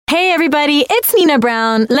Hey everybody, it's Nina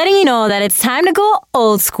Brown, letting you know that it's time to go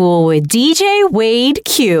old school with DJ Wade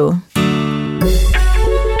Q.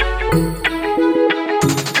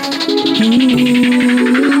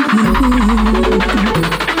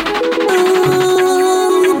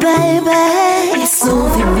 Ooh, baby, it's so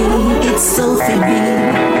for me, it's so for me.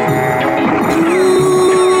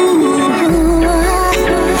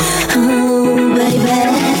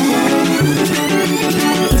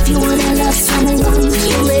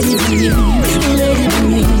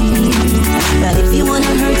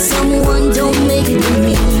 Someone, don't make it with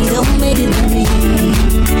me, don't make it with me.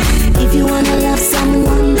 If you wanna love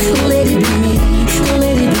someone, let it be me,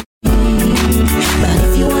 let it be me. But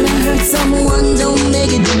if you wanna hurt someone, don't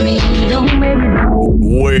make it with me, don't make it with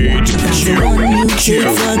me. Wait, the one you take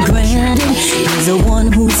for granted is the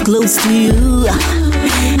one who's close to you.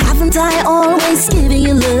 Haven't I always given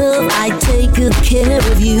you love? I take good care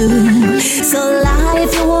of you. So lie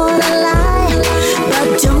if you wanna lie,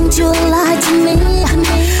 but don't you lie to me.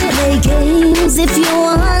 Play games if you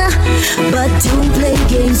wanna, but don't play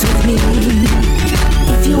games with me.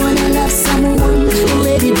 If you wanna love someone,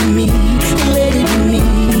 let it be me, let it be me.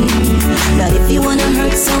 But if you wanna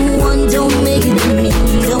hurt someone, don't make it with me,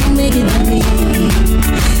 don't make it with me.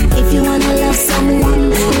 If you wanna love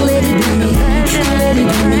someone, let it be me, let it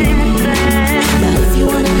be me. But if you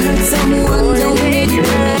wanna hurt someone, don't make it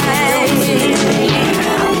with me, don't make it with me.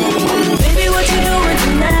 Baby, what you doing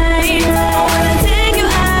tonight? I wanna take you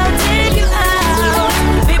out, take you out.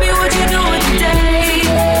 Baby, what you doing today?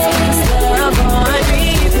 Love on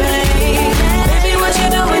replay. Baby, what you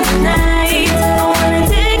doing tonight? I wanna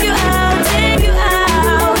take you out, take you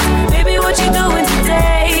out. Baby, what you doing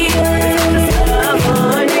today? Love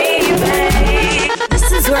on replay. This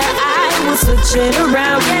is where I will switch it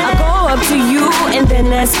around. I'll go up to you and then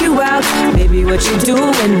ask you out. Baby, what you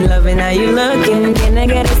doing? Loving how you looking. Can I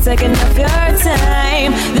get a second of your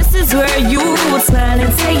time? This is where you will smile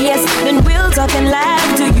and say yes. Then we'll talk and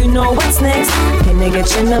laugh. Do you know what's next? Can I get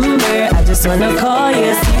your number? I just wanna call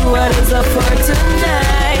you, see what is up for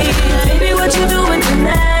tonight. Baby, what you doing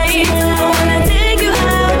tonight? I wanna take you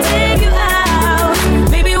out, take you out.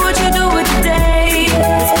 Baby, what you doing today?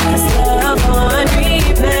 It's love on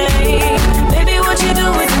replay. Baby, what you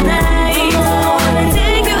doing tonight? I wanna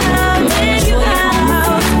take you out, take you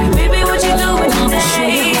out. Baby, what you doing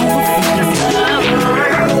today?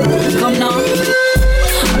 Come now.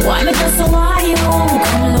 Why me just why you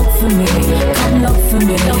come look for me? Come look for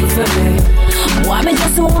me, look for me. Why me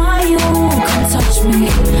just why you come touch me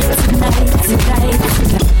tonight, tonight,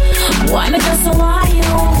 tonight. Why me just why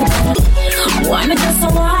you? Why me just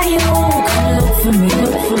why you come look for me,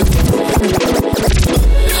 look for me.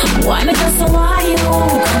 Why me just why you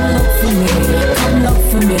come look for me, come look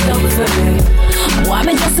for me, look for me. Why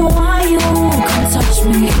me just why you come touch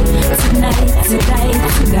me tonight, tonight,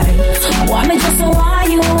 tonight. Why me just why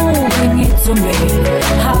you bring it to me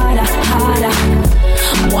harder, harder.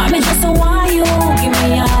 Why me just why you give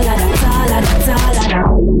me all of that, all of that, all of that.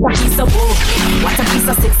 Piece of work, what a piece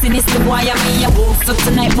of sexiness. The boy I me a wolf, so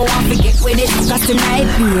tonight I want to get with it. Cause tonight,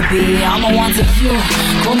 baby, I'm a want of you.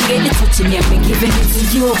 Come get the touching, yeah, me giving it to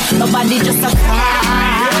you. Nobody just a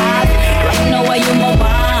cry. Right now, why you my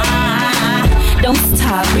one? Don't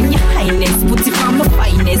stop, bring your highness, put it on my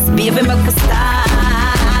finest, baby, make a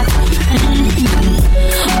start.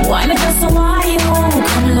 Why me just why you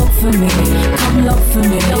come look for me, come look for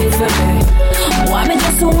me, look for me. Why me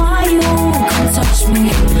just why you come touch me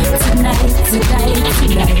tonight, tonight,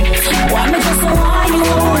 tonight. Why me just why you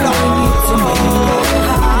bring it to me?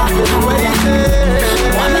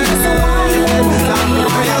 Why me just why you bring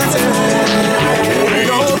it to me?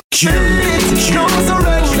 Don't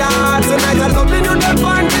surrender. Tonight I love you, don't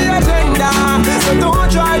find the agenda. So don't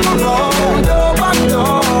try to go, no back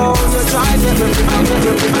down. So try to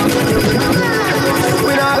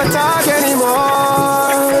we not gonna talk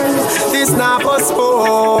anymore. This not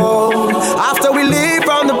postponed. After we leave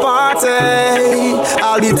from the party,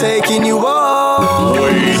 I'll be taking you home.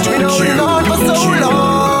 We know we're gone for so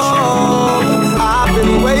long. I've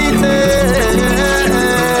been waiting.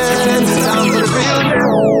 Time for the real.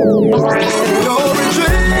 No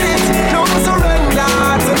retreat, no surrender.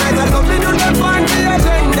 Tonight I love you, don't find the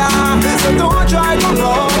agenda. So don't try to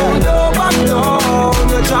go, no back down.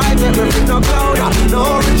 You try to everything up down. No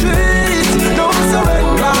retreat, no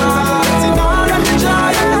surrender. See now that you try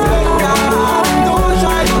to surrender. Don't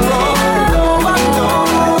try to go, no back down.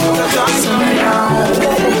 You try to surrender.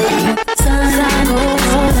 Sunshine, oh,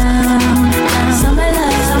 summer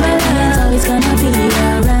love, summer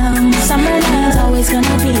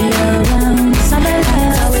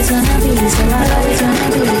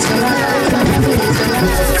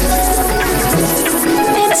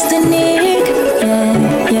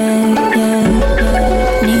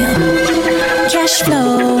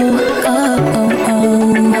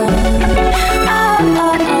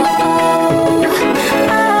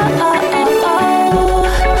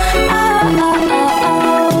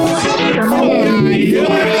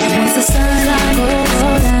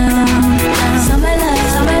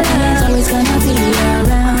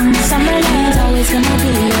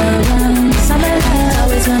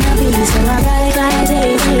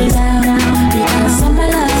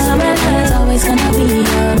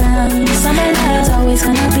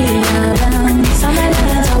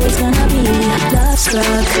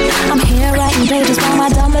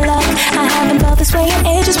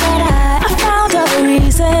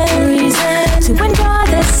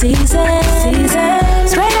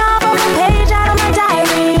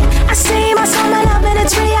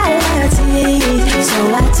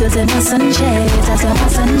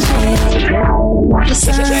The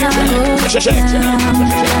sun goes down.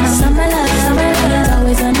 Summer love's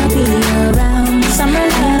always gonna be around. Summer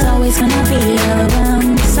love's always gonna be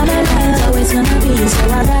around. Summer love's always gonna be. So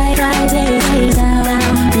I ride days down.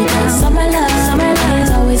 Because summer love's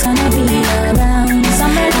always gonna be around.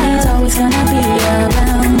 Summer love's always gonna be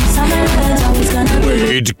around. Summer love's always gonna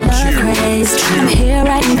be the craze. I'm here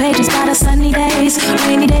writing pages by the sunny days,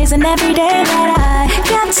 rainy days, and every day that I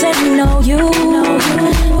got to know you,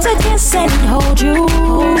 to kiss and hold you.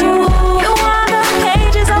 You are the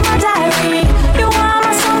pages of my diary. You are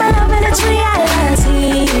my summer love and it's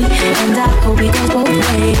reality. And I hope it goes both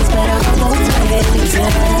ways, better go both ways. Yeah.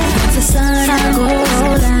 The sun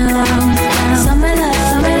goes down. Summer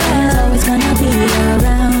love's always gonna be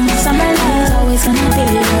around. Summer love's always gonna be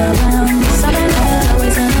around. Summer love's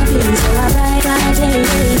always gonna be. So I ride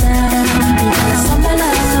days down. Because summer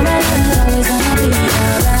love's always gonna be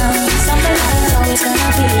around. Summer love's always gonna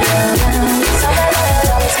be around. Summer love's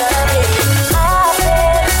always gonna be. I've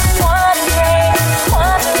been wondering,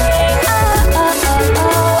 oh, I've been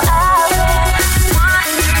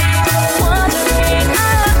wondering,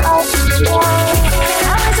 oh.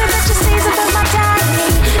 How is it that you see it as my diary?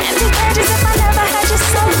 Empty pages if I never had your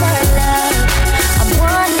summer love. I'm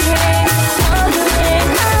wondering, oh.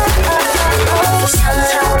 Summer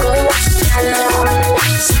love, always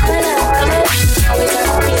gonna be. Always gonna be. Always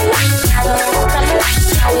gonna be. Summer love,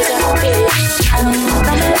 always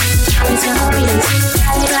gonna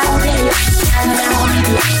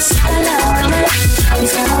be.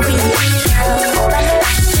 Always gonna be.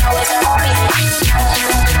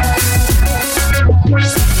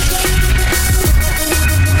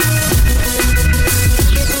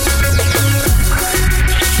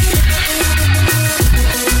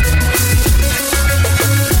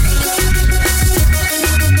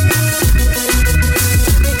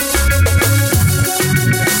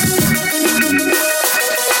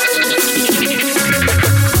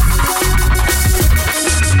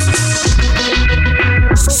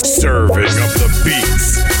 Serving up the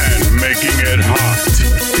beats and making it hot.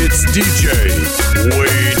 It's DJ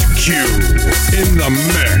Wade Q in the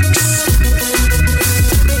mix.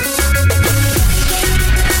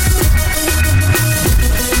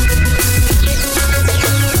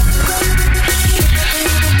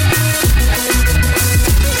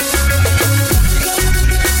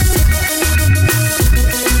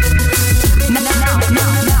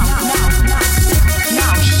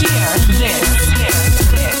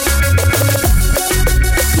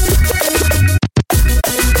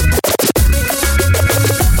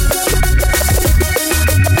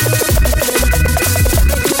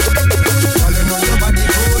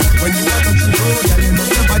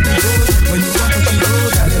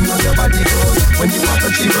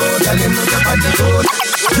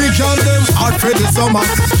 Summer,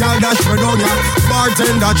 girl dash me down ya.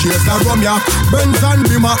 Bartender chase the rum ya. Benz and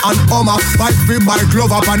Beamer and Hummer. Bike free bike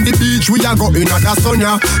glove up on the beach. We a go in at the sun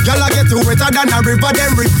ya. Girl a get to wetter than a river.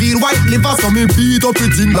 Them reveal white liver. So me beat up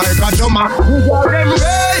it in like a drummer. Them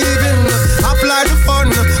raving, apply the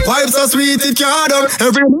fun. Vibes so sweet it can't done.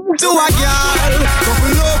 Every to a girl.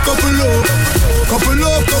 Couple up, couple up. Couple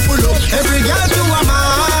up, couple up. Every girl to a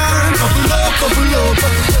man. Couple up, couple up.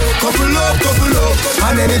 Couple up, couple up.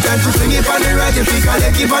 And anytime she sing it on the right, you feel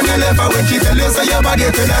like keep on the left. And when she tell you so your body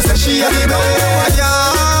tell her say she a the best.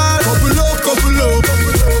 Couple up, couple up.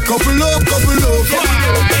 Couple up, couple up.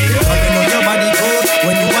 Girl, you know your body good.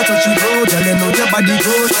 When you watch what she roll, girl, you know your body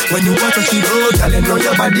good. When you watch what she roll, girl, you know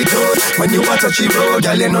your body good. When you watch what she roll,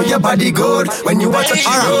 girl, you know your body good. When you watch what she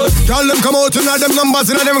roll. Girl, them come out in them numbers,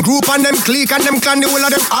 in them group and them clique and them clan, the whole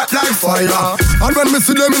of them hot like fire. And when me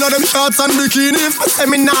see them in them shorts and bikini, if me say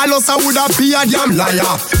me nah lost, I would have be a damn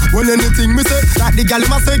liar. When anything me say, that the girl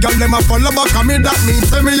must say, girl, them a follow back on me, that means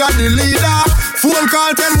say me a the leader. Phone call,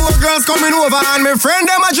 10 more girls coming over, and me friend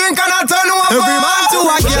them a drink and I turn over. Every man to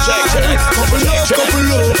a girl. Couple up, couple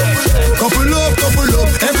up. Couple up, couple up.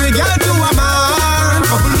 Every girl to a man.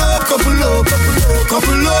 Couple up, couple up.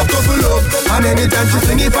 Couple up, couple up. And anytime she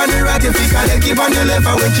sing it on the right, you feel like keep on the left.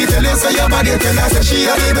 And when she tell you so your body tell her say she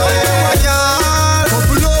a the best.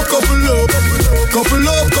 Couple up, couple up. Couple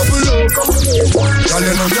up, couple up. Girl,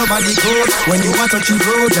 you know your body good. When you want to she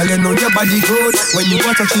roll, girl, you know your body good. When you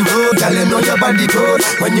want to she roll, girl, you know your body good.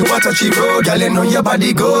 When you want to she roll, girl, you know your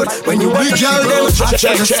body good. When you want to she roll, hot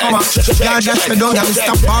for the summer. Girl, dash me down, girl,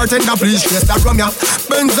 stop bartender, please, yes, that rum ya.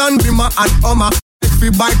 Benz and Beamer and Hummer. We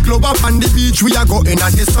bike club up on the beach, we are going at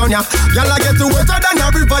the sun, yeah. Girl, I get to wetter than a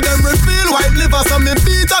river, them reveal white liver, so me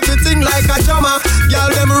beat up the thing like a drummer. Girl,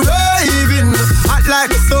 them raving, hot like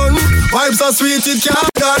the sun. Vibes so sweet, it can't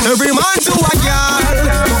done. Every man to a girl.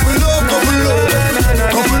 Couple up, couple up.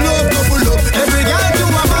 Couple up, couple up. Every girl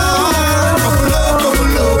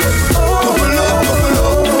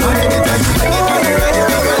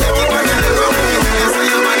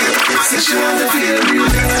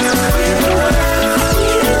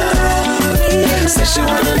Say she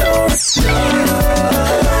wanna know love.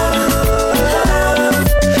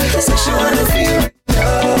 Say she wanna feel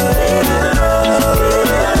love.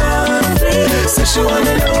 Say she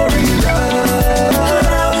wanna know real love.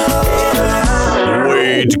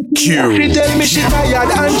 Wade Q. She tell me she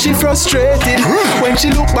tired and she frustrated when she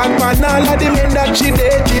look back on all of the men that she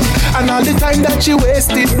dated and all the time that she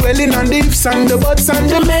wasted dwelling on the ifs and the buts and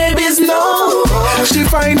the maybes. No, she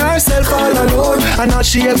find herself all alone and all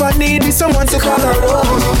she ever need is someone to call her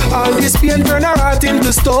own. All this pain turn her heart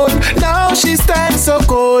into stone. Now she stands so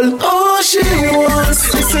cold. All she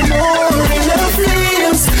wants is some more in her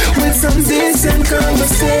feelings with some decent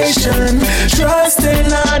conversation,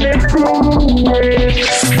 trusting on it.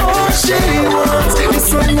 All she wants is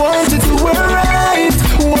someone to do her right,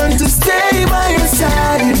 want to stay by her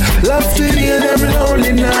side, love to heal them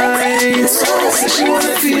lonely nights. Say she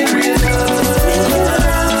wanna feel real love.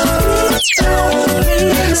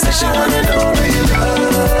 Say she wanna know real love.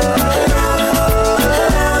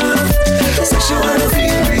 Say she wanna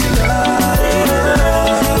feel real love.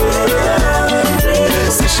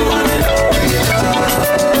 Say she wanna know real love.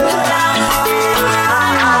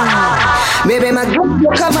 Baby, my girl,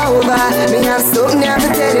 come over. Me have something I have to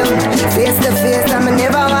tell you. Face to face, I'm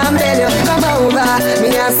never want to tell you. Come over. Me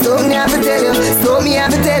have something I have to tell you. Something I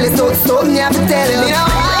have to tell you. Something I have to tell you. You know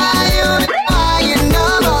why you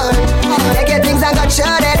know more. Take your things and go show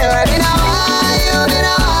that door. You know why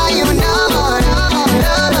you know more.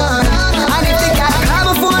 And if you got call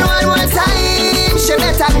my phone one more time, she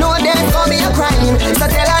better know there's gonna be a crime. So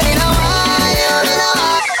tell her you know why you know.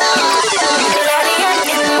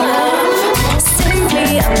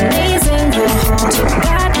 Amazing, the hold you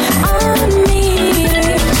got on me.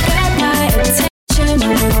 Got my attention,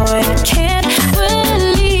 boy, I can't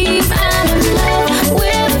believe I'm in love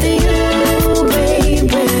with you,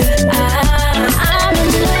 baby. I'm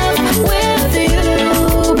in love with you,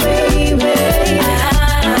 baby.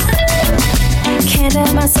 I can't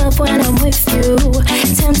help myself when I'm with you.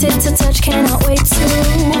 Tempted to touch, cannot wait to.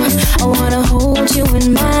 I wanna hold you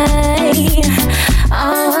in my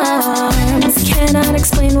arms. Cannot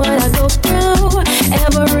explain what I go through.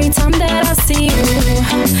 Every time that I see you,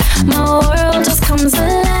 my world just comes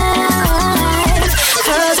alive.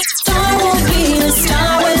 'Cause a star won't be a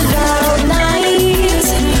star without light.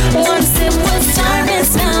 Once it was darkness,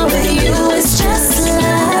 now with you it's just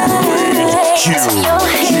light. Your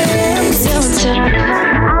hands, your touch,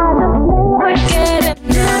 forget it.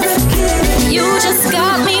 You just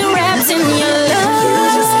got me wrapped in your love.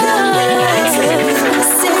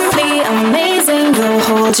 Simply amazing, the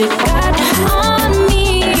hold you got on me.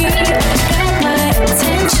 Got my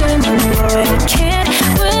attention, boy, I can't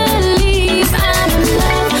believe I'm in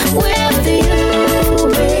love with you,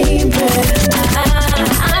 baby.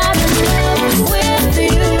 I'm in love with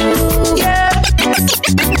you. Yeah.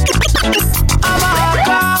 I'm a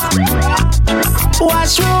hawker.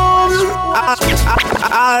 Washroom.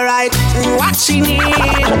 Alright, what she need?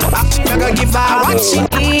 I'm gonna give her what she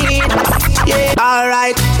need. Yeah.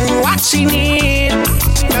 Alright, what she need?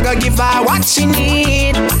 I'm gonna give her what she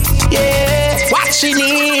need. Yeah. What she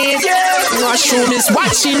need? Yeah. Washroom is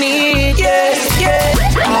what she need. Yeah, yeah.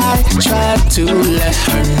 I tried to let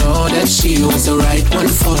her know that she was the right one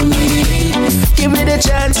for me. Give me the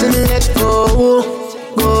chance and let go.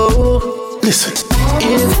 Listen.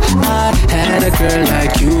 If I had a girl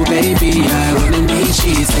like you, baby, I wouldn't be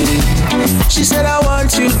cheating. She said I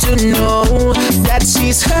want you to know that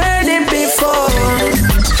she's heard it before.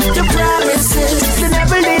 The promises, they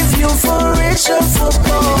never leave you for rich or for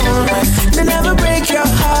poor. They never break your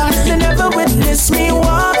heart, they never witness me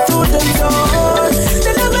walk through the door.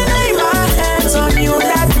 They never lay my hands on you,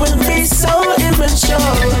 that would be so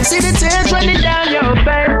immature. See the tears running down your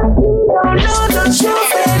face. Don't know the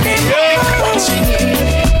truth anymore. What she need,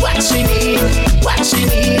 what she need, what she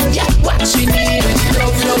need, yeah, what she need.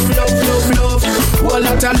 Love, love, love, love, love. Whole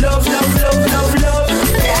lot of love, love, love, love, love.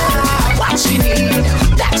 Yeah, what she need,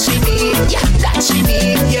 that she need, yeah, that she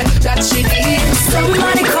need, yeah, that she need.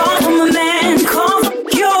 Somebody call for my man, call for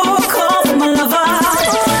you, call for my lover.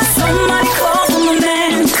 Somebody call for my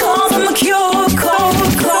man, call for my cure, call.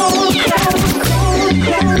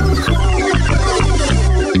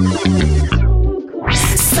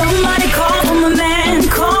 Somebody call for my man,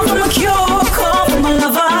 call for my cure, call for my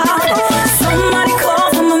lover. Somebody call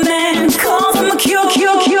for my man, call for my cure.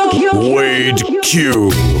 Wade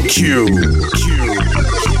Q.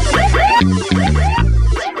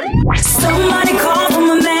 Somebody call for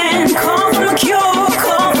my man, call for my cure,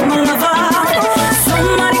 call for my lover.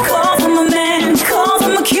 Somebody call for my man, call for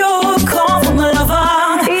my cure, call for my lover.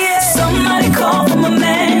 Somebody call for my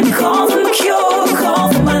man, call for my cure, call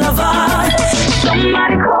for my lover.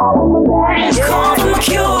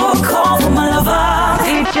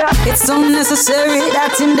 so necessary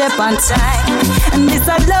that him dep on time. And this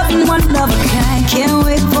I loving one of a kind. Can't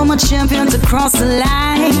wait for my champion to cross the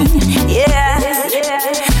line. Yeah.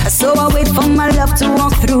 So I wait for my love to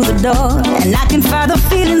walk through the door, and I can find the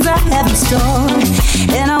feelings I have in store.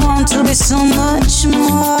 And I want to be so much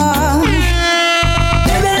more.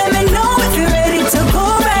 Baby, let me know if you're ready to go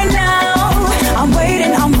right now. I'm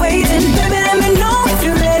waiting, baby, let me know if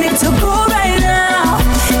you're ready to go right now.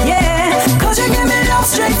 Yeah, cause you give me love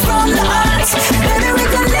straight from the heart. Baby, we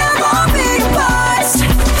can never be apart.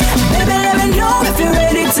 Baby, let me know if you're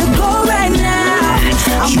ready to go right now.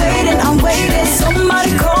 I'm waiting,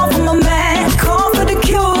 somebody call for my man, call for the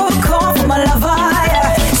cure, call for my lover.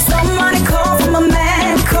 Yeah. Somebody call for my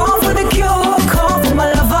man, call for the cure, call for my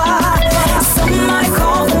lover. Somebody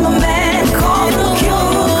call for my man, call for the cure,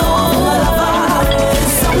 call for my lover.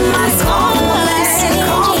 Somebody call for my man, call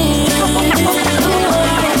for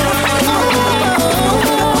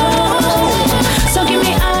So give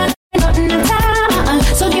me all, nothing at all.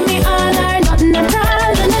 So give me all or nothing at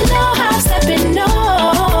all. And I know how stepping no.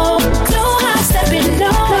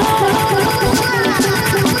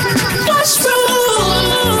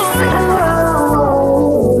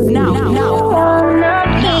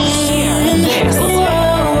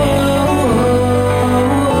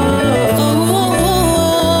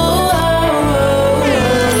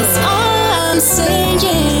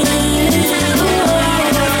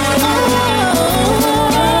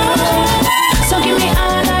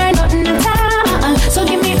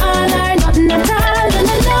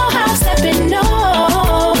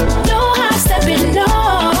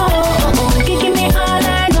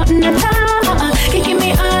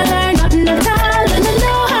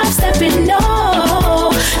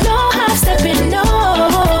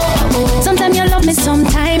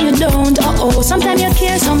 Sometimes you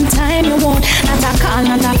care, sometimes you won't. Not a call,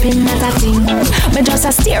 not a pin, not a thing. But just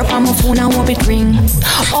a stare from my phone and hope it ring.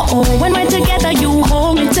 When we're together, you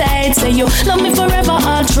hold me tight. Say you love me forever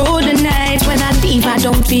all through the night. When I leave, I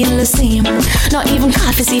don't feel the same. Not even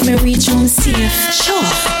call to see if me reach home safe. Sure.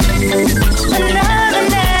 Another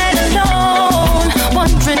night alone,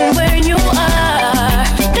 wondering where you are.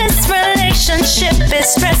 This relationship is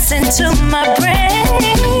stressing to my brain.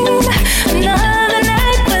 Another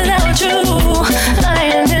night without you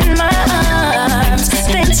lying in my arms.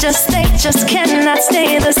 They just cannot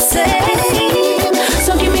stay the same.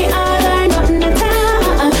 So give me all or nothing at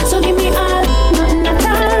all. So give me all, nothing at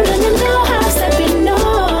all. And you know how stepping, no.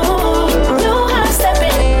 Know how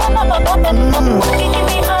stepping. Give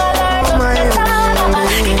me all or nothing at all.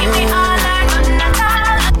 Give me all or nothing at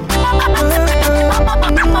all.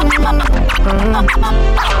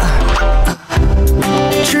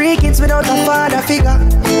 3 kids without a father figure.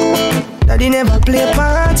 Daddy never play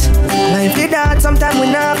part. Life did that, sometimes we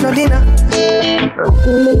not have no dinner.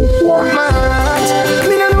 My heart,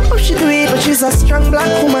 me don't know how she do it, but she's a strong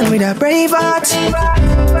black woman with a brave heart.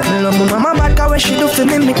 I love my mama bad, cause what she do for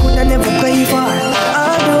me coulda never pay for.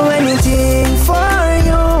 I'll do anything for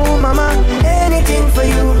you, mama, anything for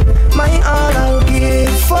you. My all I'll give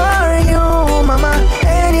for you, mama,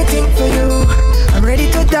 anything for you. I'm ready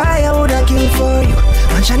to die, I woulda kill for you.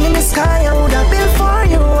 Mansion in the sky, I woulda build for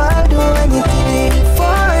you. I'll do anything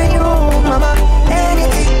for you, mama,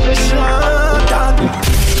 anything for sure.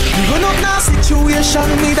 You run up now situation,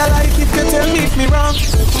 me that like if you tell me if me wrong.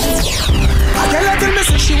 I tell me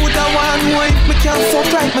say she woulda want more if me can't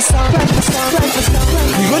fuck like my son.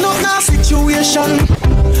 Me run up now situation,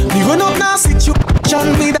 me run up now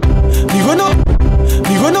situation, me that. Me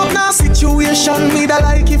run up now situation, me that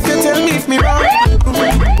like if you tell me if me wrong.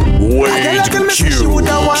 I tell me say she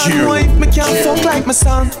woulda want more if me can't fuck like my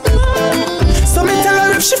son. So me tell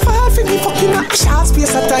her if she fall for me fucking a short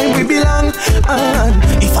space of time we belong. And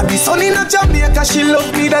if I be son in a Jamaica, she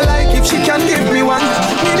love me the like if she can give me one.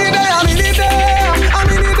 Me need her, me need her, and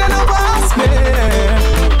me need her no pass me.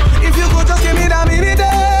 If you go just give me that, me need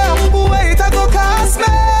her. Wait, I go cost me.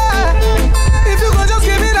 If you go just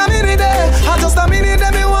give me that, me need her. I just a minute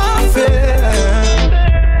that me want fair.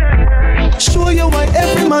 Show you why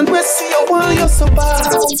every man will see you while you're so bad.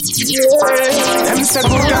 Yeah. Them said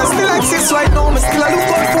good girls still like sis right now, me still a look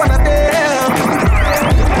out for one of them.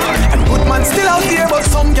 And good man still out there, but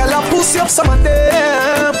some girl a pussy up some of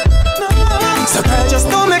them. So girl just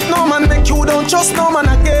don't make no man make you don't trust no man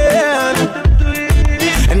again.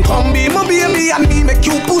 And come be my baby and me make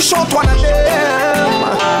you push out one of them.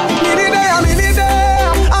 Me need them, me need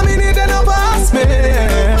them, and me need them no pass me.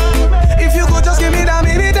 If you go just give me that,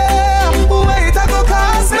 me need them. Wait, I go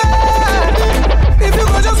cost me. If you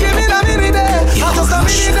go just give me that, me need them. I just a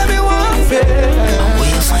minute that me want fair. Where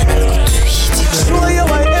you find a little tweet? Show you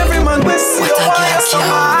why every man will see you while you're so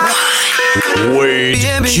high.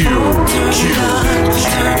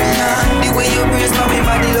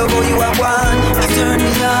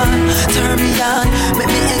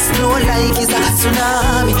 explode like it's a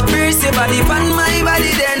tsunami. Brace your body on my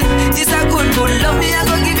body then. This a good love me I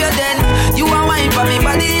go give you then. You a wine for me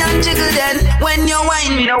body and jiggle then. When you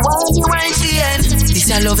wine me, the wine you wine the end. This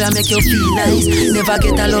a love that make you feel nice. Never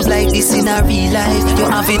get a love like this in a real life. You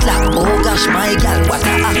have it like, oh gosh my girl, what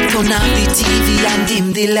a act. Turn off the TV and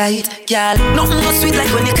dim the light. Girl, nothing no sweet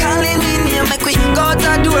like when you calling me name. Make we go out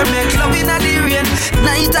the door, make love in the rain.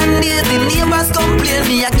 Night and day, the neighbors complain.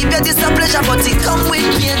 Me I give you this a pleasure, but it come with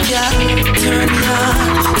pain, girl. Turn me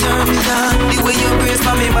on, turn me on. The way you brace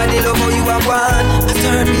for me body, love how you are one.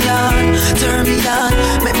 Turn me on, turn me on.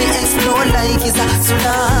 Make me explode like it's a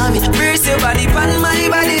tsunami. Brace your body on my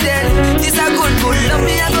body then. This a good love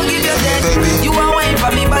me I go give you then. You are wine for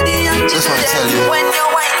me body and just then. When you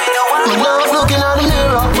wine me no one. Me love looking at the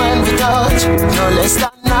mirror when we touch. No less than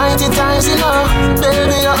 90 times enough.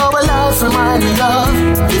 Baby, our life remind me of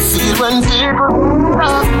the feel when people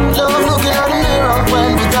love. Love looking at the mirror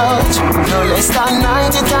when we touch. No less than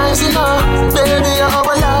 90 times enough. Baby,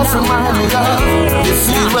 our life remind me of the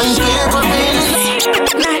feel when people really love.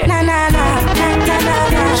 Na na na na na na na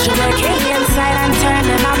na. Sugar cane inside and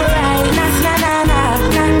turning up right. Na na na na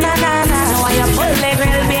na na na na. So why you pull me,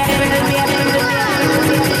 girl, baby,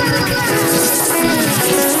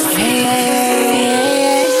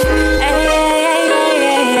 hey,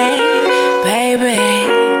 hey, baby.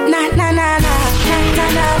 Na na na na na na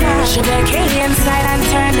na na. Sugar cane inside and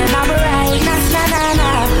turning up right. Na na na na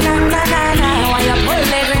na na na na. Why you pull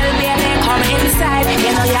me, girl, baby, come inside.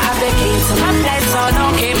 You know you have the key to my place, so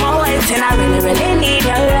don't keep me waiting. I really, really need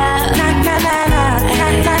your love. Na na na na na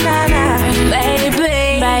na na na.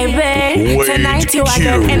 Baby, baby. Tonight you are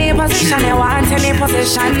in any position you want, any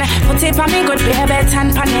position. Put it for me good, baby,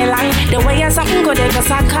 tan pan the line. The way you're something good, it just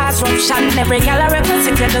a cause eruption. Every girl I request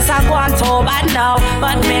it, just a go on too bad now.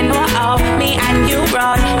 But me know how, me and you bro.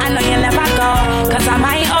 I know you'll never go, cause I'm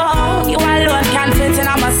my own. You alone can't fit in,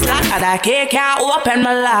 I'm a slack. And I can't open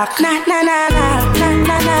my lock. Na na na na na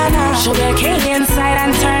na na na. Sugar cane inside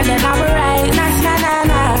and turn it up right. Na na na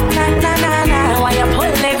na na na na na. Why you pull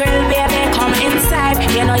the girl, baby, come inside.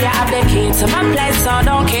 You know you have the key to my place, so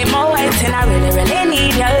don't keep me waiting. I really, really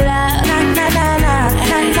need your love. Na na na na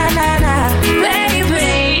na na na na. Baby,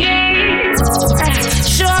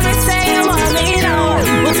 show me say you want me now.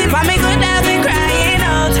 Put it for me good, I'll be crying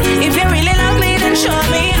out. If you really love me, then show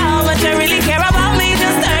me how. But you really care about me,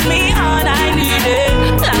 just turn me on. I need it.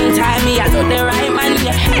 Long time me, I do the right man.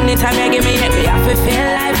 Yeah. Anytime you give me hit me, I feel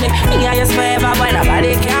lively. Me I just forever, but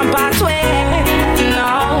nobody can part way. No,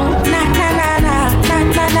 na na na na na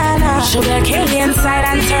na na na. Sugar cane inside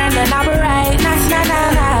and turn the knob right. Na na na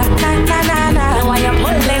na na na na na. And when you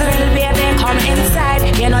pull the little baby, come inside.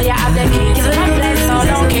 You know you have the key to my place, so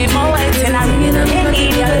don't keep me waiting. I really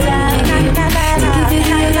need your love. Na na na na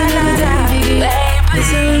na na na. Baby,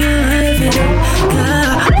 so you have it.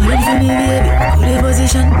 Wait for me, baby. Put a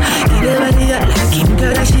position. Get the body out like Kim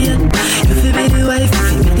Kardashian. You feel be the wife, you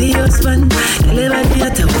feel be the husband. Get the body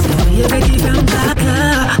out, you get it from back.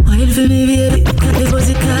 Wait for me, baby. Get the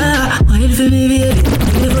position. Wait for me, baby.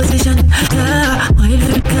 Put the position.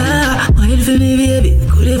 Wait for me, baby.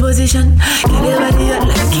 Put the position. Get the body out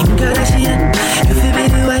like Kim Kardashian. You feel be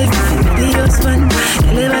the wife, you feel be the husband.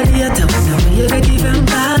 Get the body out, you get it from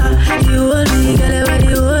back. You hold me, get the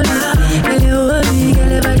body hold me. Get you hold me, get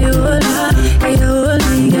the body hold me. Get you hold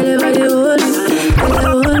me, get the body hold me. Get you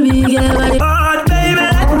hold me, get the body. Oh, baby,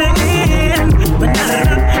 let me in. But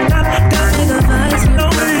no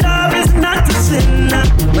love is not a sin.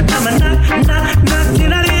 But I'm a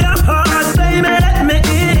knocking at your heart, baby, let me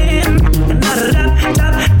in.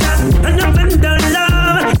 And I'm in the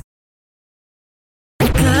love.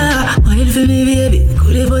 Wait for me, baby.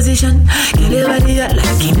 Good position. Get the body out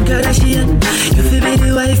like Kim Kardashian. You feel be the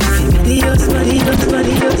wife, you feel be the husband.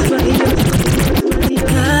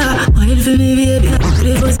 Wait for me, baby.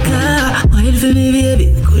 Good position. Wait for me, baby.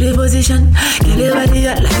 Good position. Get the body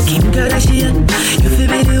out like Kim Kardashian. You feel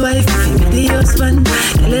be the wife, you feel be the husband.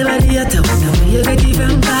 Get the body out, you get it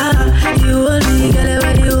from back. You hold me, get the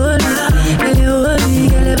body hold me. Get you hold me,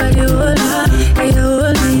 get the body hold me. Get you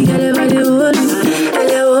hold me, get the body hold me. Get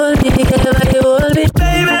you hold me, get the body hold me.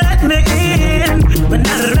 Baby, let me in. But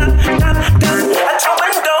not at your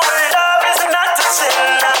window, love is not a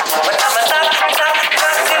sin. But I'm a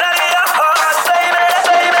knocking at your heart, baby.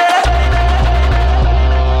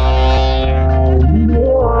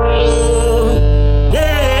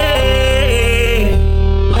 Yeah.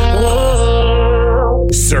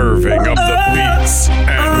 Serving up the beats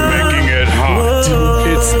and making it hot.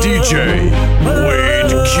 It's DJ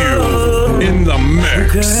Wade Q in the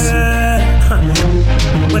mix.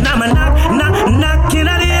 When I'm a knocking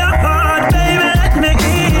at your heart, baby, let me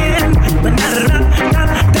in.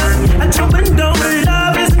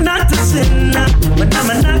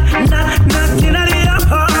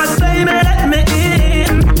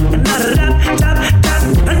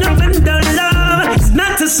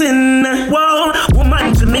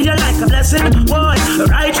 blessing. Boy,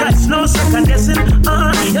 right choice, no second guessing.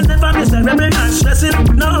 You never miss a rebel, not stressing.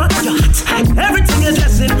 No, you're hot. Everything is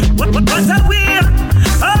blessing. What a wheel.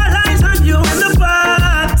 All eyes on you in the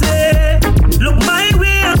party. Look my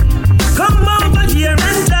way. Come over here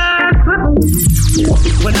and dance.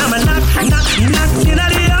 When I'm a knock in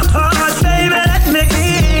your heart, baby, let me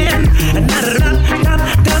in. And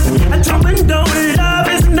I tell me don't love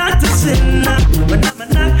is not a sin. When I'm a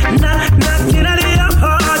knock in your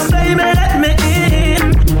heart, baby, let me in.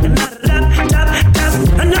 And I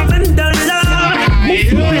tell me don't love.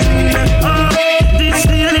 Oh, these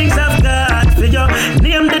feelings I've got for you.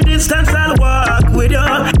 Name the distance, I'll walk with you.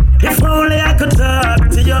 If only I could talk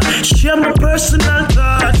to you, share my personal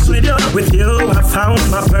thoughts with you. With you, I found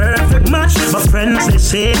my perfect match. My friends, they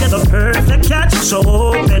say you're the perfect catch. So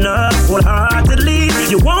open up wholeheartedly.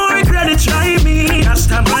 You won't regret it, try me. Last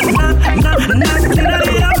time I knock in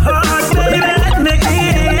your heart, baby, let me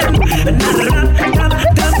in. And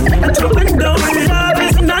I tell me don't love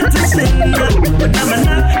is not a sin. But I'm a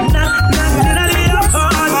knock in your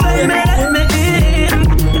heart, baby, let me in.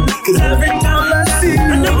 'Cause every time I see you,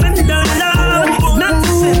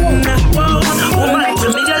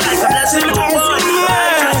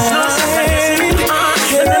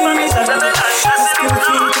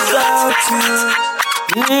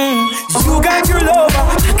 you got your lover,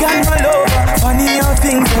 I got my lover. Funny how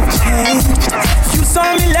things have changed. You saw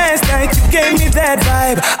me last night, you gave me that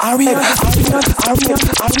vibe.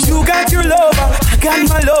 You got your lover, I got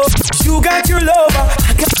my lover. You got your lover,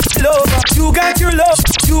 I got my lover. You got your lover,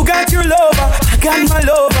 you got your lover, I got my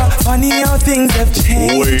lover. Funny how things have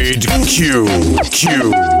changed. Wade Q.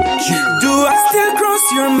 Do I still cross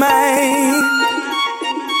your mind?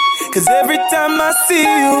 'Cause every time I see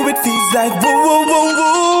you, it feels like whoa, whoa, whoa,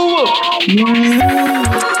 whoa.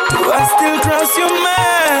 Do I still cross your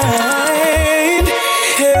mind?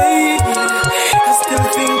 Hey, I still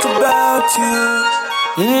think about you.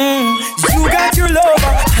 You got your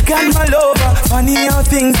lover, I got my lover. Funny how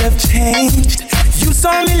things have changed. You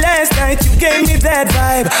saw me last night, you gave me that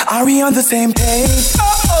vibe. Are we on the same page?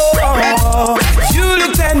 Oh. You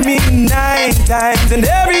looked at me 9 times, and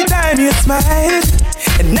every time you smiled.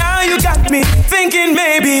 And now you got me thinking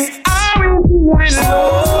maybe I'm doing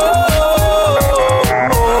low.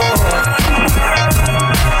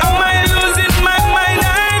 Am I losing my mind?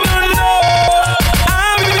 I don't know.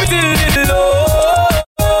 I'm feeling low.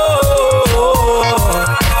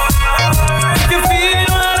 If you're feeling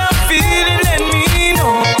what I'm feeling, let me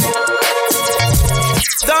know.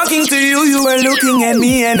 Talking to you, you were looking at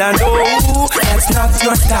me, and I know that's not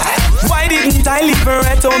your style. Why didn't I leave her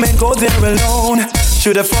at home and go there alone?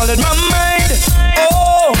 Should've followed my mind.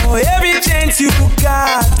 Oh, every chance you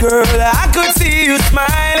got, girl, I could see you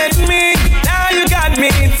smile at me. Now you got me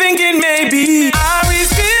thinking maybe I was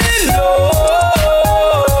feeling low.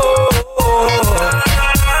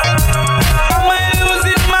 Am I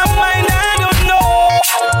losing my mind? I don't know.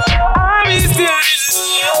 I'm still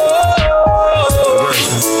low.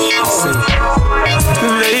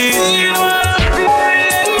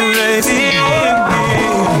 Lady,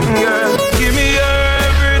 girl, give me your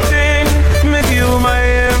everything, make you my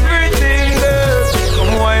everything, girl.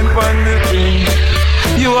 Come wine pon the thing,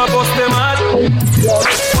 you a bust them out.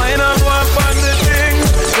 Wine up go up on the thing,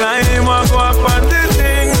 climb up go up on the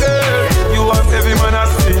thing, girl. You want every man a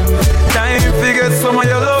sing, time figure some of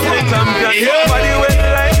your love me champion. Your body wet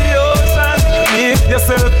like the ocean, make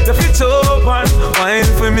yourself the fit open. Wine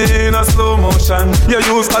for me in a slow motion. You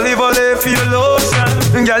use olive oil for your lotion.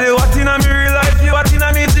 Girl, you hot in a me real life, you hot in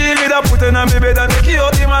a me team. Me da put in a me bed and take you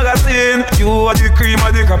out the magazine. You are the cream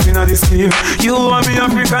of the cap in a the scheme. You are me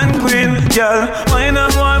African queen. Girl, wine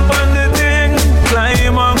and go on pon the thing,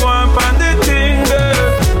 climb and go on pon the thing, girl.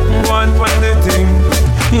 Go on pon the thing.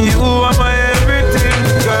 You are my everything,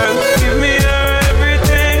 girl. Give me your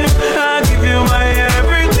everything, I give you my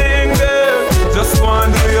everything, girl. Just go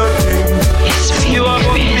and do your thing. You are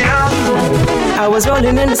put me out. I was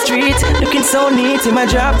rolling in the street, looking so neat in my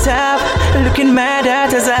drop top, looking mad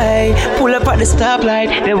at as I pull up at the stoplight.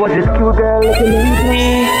 There was this cute girl looking at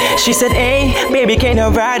me. She said, hey, baby, can I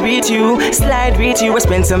ride with you, slide with you, or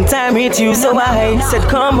spend some time with you? So I said,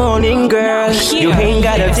 come on in, girl, you ain't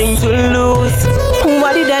got a thing to lose.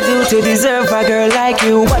 What did I do to deserve a girl like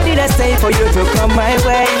you? What did I say for you to come my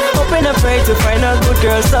way? Hoping I pray to find a good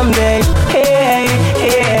girl someday. Hey,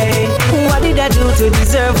 hey, what did I do to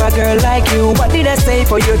deserve a girl like you? What did I say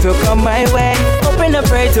for you to come my way? Hoping I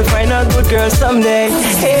pray to find a good girl someday.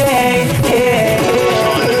 Hey, hey,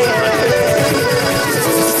 hey.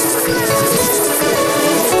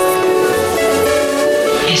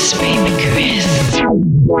 Chris, baby Chris.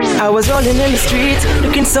 I was rolling in the street,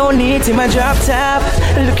 looking so neat in my drop top,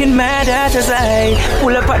 looking mad at as I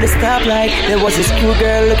pull up at the stoplight. There was this cute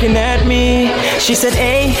girl looking at me. She said,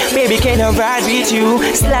 hey, baby, can I ride with you?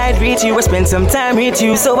 Slide with you, I spend some time with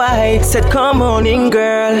you. So I said, come on in,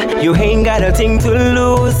 girl, you ain't got a thing to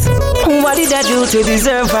lose. What did I do to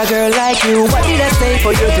deserve a girl like you? What did I say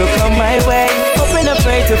for you to come my way? Hoping I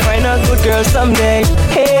pray to find a good girl someday.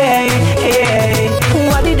 Hey, hey, hey.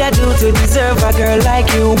 What did I do to deserve a girl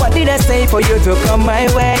like you? What did I say for you to come my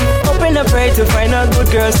way? Hoping I pray to find a good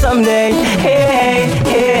girl someday. Hey,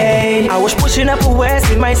 hey, I was pushing up a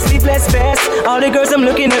west in my sleepless vest. All the girls them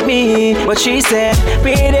looking at me, but she said,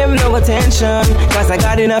 pay them no attention, cause I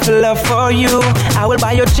got enough love for you. I will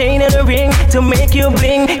buy your chain and a ring to make you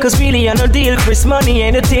bling, cause really I no deal, Chris money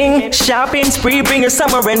ain't a thing. Shopping spree, bring your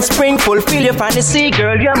summer and spring, fulfill your fantasy,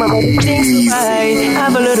 girl, you're my thing. So I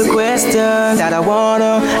have a little question that I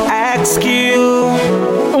wanna ask you.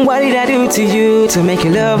 What did I do to you to make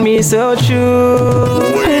you love me so true?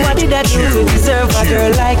 What did I do to deserve a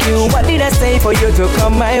girl like you? What did I say for you to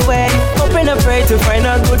come my way? Hoping I pray to find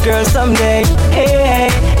a good girl someday. Hey, hey,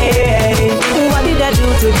 hey. What did I do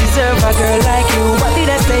to deserve a girl like you? What did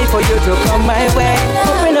I say for you to come my way?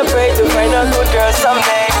 Hoping I pray to find a good girl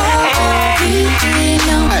someday.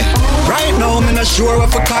 Hey, right now, me not sure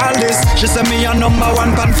what to call this. She said me a number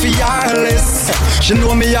one fan for your list. She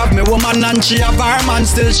know me have me woman and she have her man.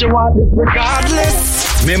 Still she want it regardless.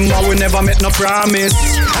 Me ma we never make no promise.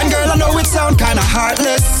 And girl I know it sound kinda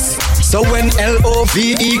heartless. So when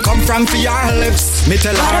L-O-V-E come from for your lips, me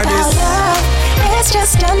tell her this. Love? It's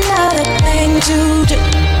just another thing to do.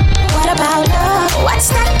 What about love? What's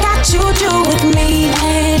that got to do with me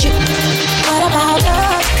and you? What about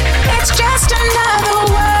love? It's just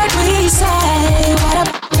another word we say. What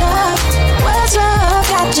about love? What's love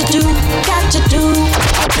got to do? Got to do?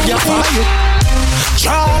 Yeah, you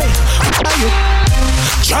try, you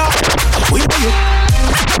try, we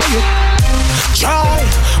try.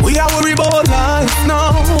 We are worried about life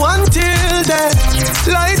now until then.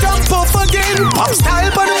 Light up puff again, pop style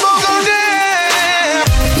for the bubble there.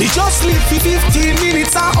 We just live for 15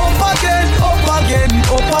 minutes and up again, up again,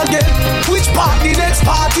 up again. Which part the next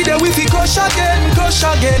party then we fi crush again, crush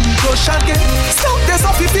again, crush again. Stop this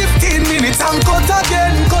up for 15 minutes and cut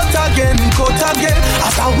again, cut again, cut again.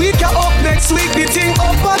 After we get up next week, the thing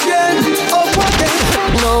up again, up again.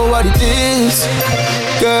 You know what it is,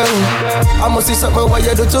 girl. I must see something what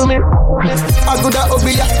you do to me. I could have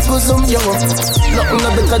be a bosom, yo.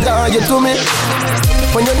 Nothing better than you to me.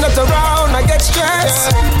 When you're not around, I get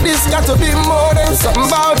stressed. This got to be more than something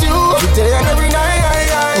about you. Every day and every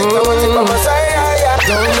night, I want it by my side.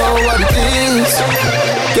 Don't know what it is,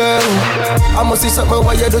 girl. I must see something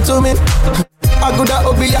what you do to me. I could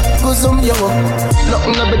have be a bosom, yo.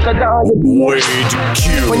 Nothing better than you. Wade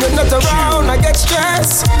Q. When you're not around, I get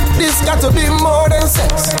stressed. This got to be more than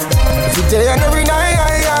sex. Every day and every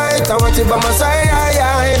night, I want it by my side.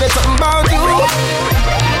 There's something about you,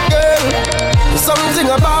 girl. There's something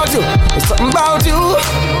about you. There's something about you,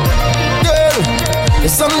 girl.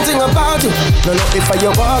 There's something about you. No, no, if you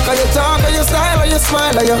walk or you talk or you style or you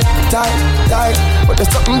smile or you tight, but there's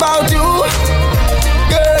something about you,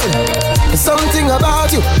 girl. There's something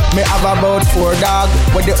about you. Me have about 4 dogs,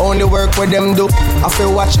 but the only work with them do. I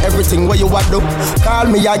feel watch everything what you want do. Call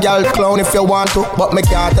me a girl clown if you want to, but me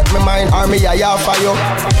can't take my mind or me a yell for you.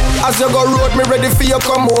 As you go road, me ready for you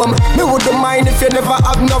come home. Me wouldn't mind if you never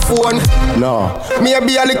have no phone. No,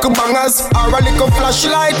 maybe a little bangers or a little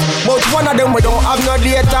flashlight, but one of them we don't have no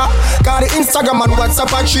data. Call the Instagram and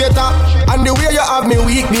WhatsApp a traitor. And the way you have me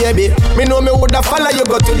weak, baby, me know me woulda follow you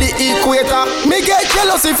go to the equator. Me get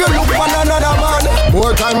jealous if you look for another man.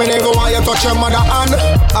 More time me never want you touch your mother hand.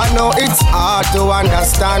 I know it's hard to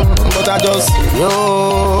understand, but I just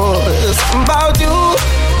there's something about you,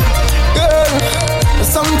 girl. There's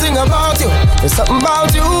something about you. There's something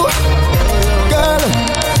about you, girl.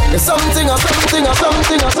 There's something.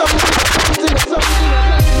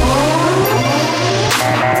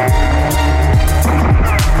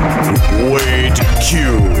 Wade Q.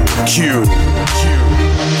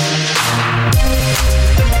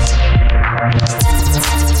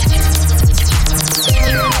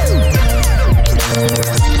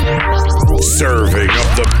 Serving up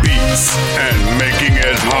the beats and making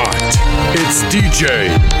it hot. It's DJ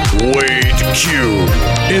Wade Q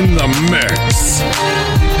in the mix.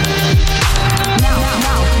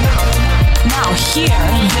 Now hear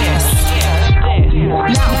this.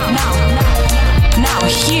 Now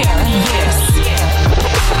hear this.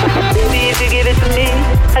 Baby, if you give it to me,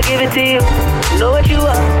 I give it to you. Know what you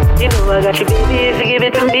are, you know I got you. Baby, if you give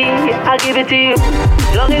it to me, I'll give it to you.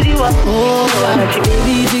 As long as you want. Oh, I got you,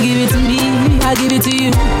 baby. If you give it to me, I give it to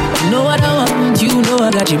you. You know what I want, you know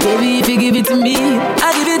I got you, baby. If you give it to me,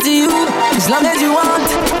 I give it to you. As long as you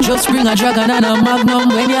want. Just bring a dragon and a magnum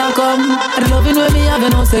when you come. I love it when me have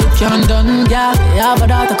no section done. Yeah, you have a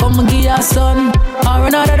daughter, come and give your son. Or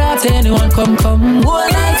another daughter, anyone come. Whole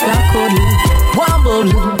night we are cuddle, one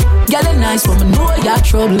bubble. Girl, a nice woman, know you're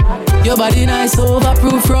trouble. Your body nice,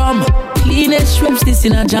 overproof from cleanest strips, this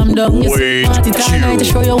in a jam down. Wait, party time night to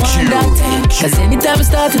show you one that. Cause anytime we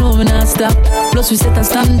start, no, we not stop. Plus we set a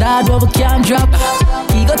standard where we can't drop.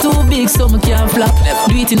 Ego too big, so we can't flop.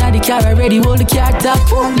 Do it in the car already, hold the car top.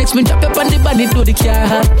 Next me drop up on the body, do the car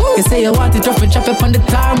hot. You say you want it rough, me drop up on the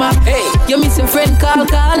tarmac. Hey, you miss your friend, call her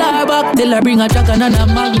back. Tell her bring a dragon and a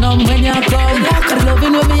magnum when you come. I love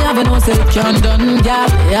it when me have no selection done. Yeah,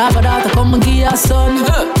 have a daughter, come and give your son.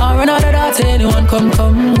 Or another daughter, anyone come.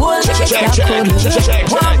 Whole check.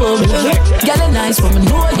 One bubble. Girl, a nice woman,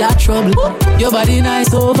 know you're trouble. Your body nice,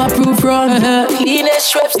 overproof from cleanest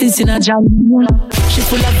strips, this in a jam. She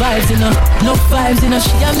full of vibes, you know, no vibes, you know.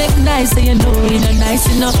 She a make nice, so you know, you know, nice,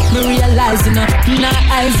 you know. Me realize, you know, not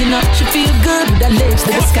eyes, you know. She feel good with her legs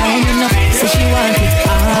to the sky, you know. So she want it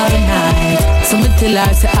all night. So me tell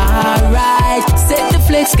her, say, alright. Set the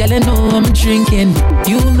flex, girl, you know I'm drinking.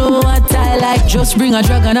 You know what I like. Just bring a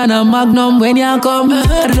dragon and a magnum when you come. I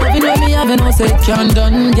love it when me have no section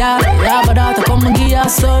done. Yeah, have a daughter, come and give your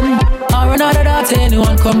son. Or another daughter,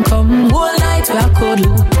 anyone come. Whole night we are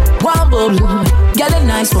cuddle, one bubble. Girl, a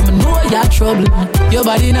nice woman, know you're trouble. Your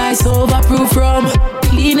body nice, overproof from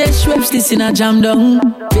cleanest strips, this in a jam down.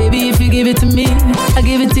 Baby, if you give it to me, I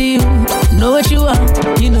give it to you. Know what you want,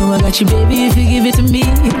 you know I got you, baby. If you give it to me,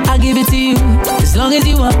 I give it to you. As long as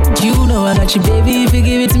you want, you know I got you, baby. If you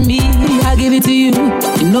give it to me, I give it to you.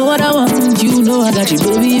 You know what I want, you know I got you,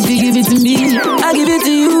 baby. If you give it to me, I give it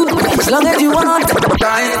to you. As long as you want.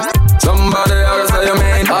 Somebody else say you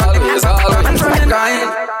mean, always. I'm trying to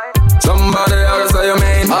guide. Somebody else say you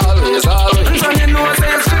mean, always. I'm trying to know say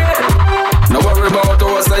you straight. No worry about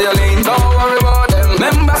who say you lean. Don't worry about them.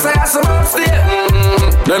 Remember say I support stay.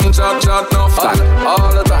 Them chat enough time,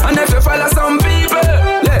 all the time. And if you follow some people,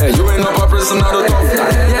 yeah, you ain't up a prisoner of the tough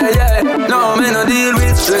time. Yeah. No, me no deal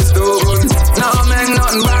with stress too good. No, make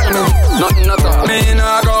nothing bad me, nothing at all. Me no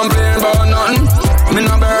complain about nothing. Me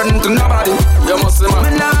no burden to nobody. You must see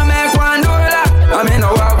me no make one dollar. I mean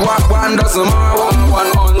no walk one dozen more,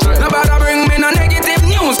 100. Nobody bring me no negative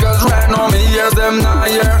news, cause right now me hears them not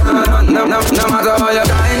here. No matter how you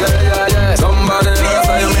kind, yeah. Somebody else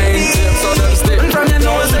say you mean, so them stay. From your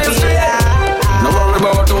nose they straight. No worry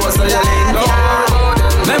about who say you lean. No worry about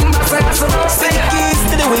them. Remember say I supposed to say keys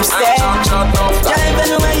to the whipstand. Can't even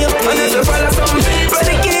know where you play. And if you follow some people,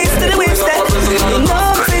 the keys to the whipstand.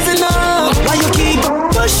 Enough is enough. Why you keep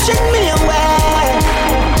pushing me away?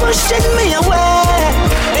 Pushing me away.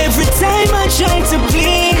 Every time I try to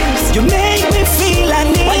please, you make me feel I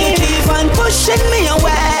need. Why you keep on pushing me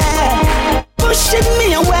away? Pushing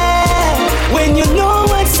me away. When you know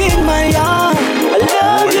what's in my heart, I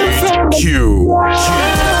love you from the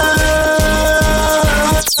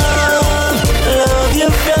love you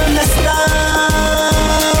from the start.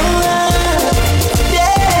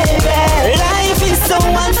 Baby, life is so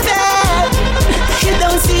unfair. You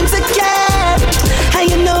don't seem to care. And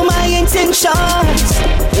you know my intentions.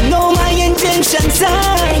 You know my intentions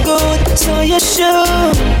are good. So you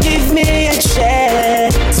should give me a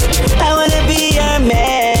chance. I wanna be your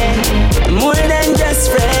man, more than just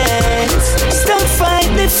friends. Stop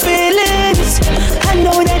fighting the feelings. I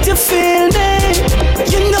know that you feel me.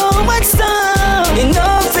 You know what's up.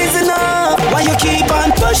 Enough is enough. Why you keep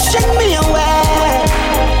on pushing me away?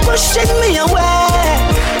 Pushing me away.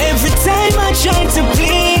 Every time I try to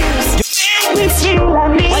please, you make me feel I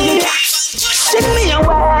need. Why you keep on pushing me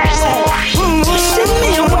away? Pushing me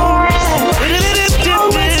away.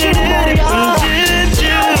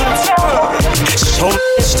 So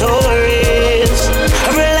many stories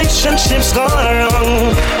of relationships gone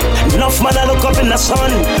wrong. Enough man I look up in the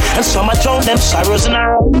sun, and some I drown them sorrows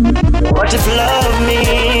now. What if love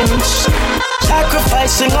means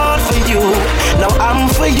sacrificing all for you? Now I'm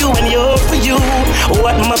for you and you're for you.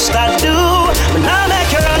 What must I do? Now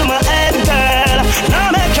make you run my head, girl.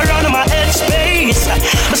 Now make you run my head space.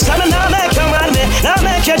 But son, now make you run me. Now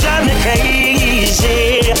make you drive me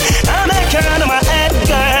crazy. Now make you run my head,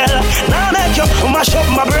 girl. Now make you mash up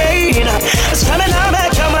my brain. Son, now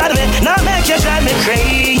make you mad me. Now make you drive me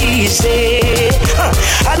crazy.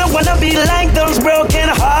 I don't wanna be like those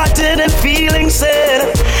broken-hearted and feeling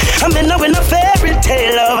sad. I'm in a fairy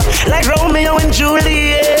tale love, like Romeo and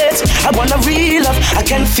Juliet. I want a real love, I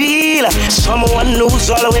can feel someone who's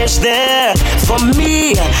always there for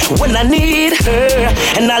me when I need her,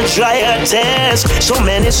 and I'll dry her tears. So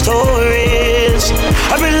many stories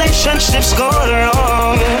of relationships gone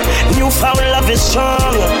wrong. Newfound love is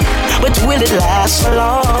strong, but will it last for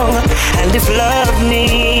long? And if love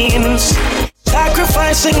means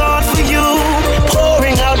sacrificing all for you,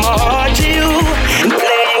 pouring out my heart to you, and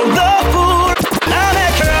playing the fool, I'll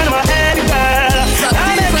make her on my head, girl.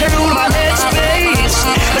 I'll make her rule my head space.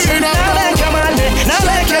 Listen, I'll make her man, I'll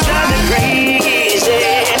make her drive me crazy.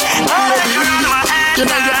 I'll make her on my head,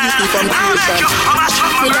 girl. I'll make her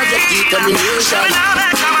on my determination.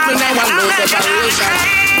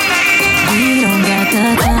 We don't got the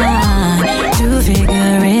time to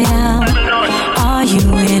figure it out. Are you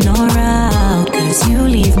in or out? 'Cause you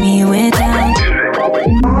leave me without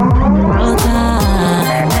no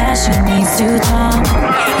time that she needs to talk.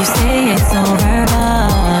 You say it's over,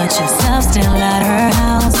 but yourself still at her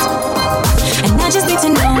house. And I just need to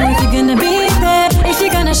know if you're gonna be there, if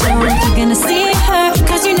you're gonna show, if you're gonna see her.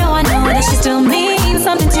 'Cause you know I know that she still means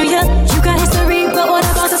something to you. You got history, but what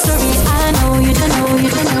about the story? I know you don't know, you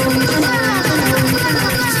don't know, you don't know.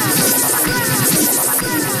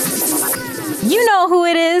 You know who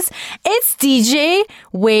it is. It's DJ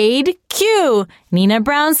Wade Q. Nina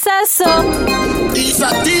Brown says so. It's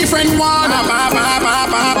a different one.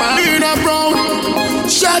 Nina Brown.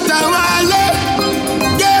 Shut up, Wale.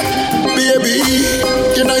 Yeah, baby.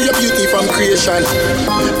 You know your beauty from creation.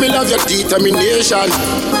 Me love your determination.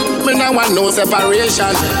 Me no want no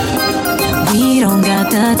separation. We don't got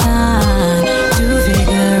the time to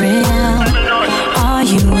figure it out. Are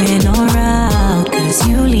you in or out? 'Cause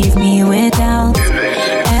you leave me without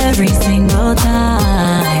every single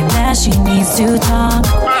time that she needs to talk.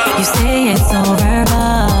 You say it's over,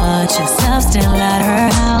 but yourself still at her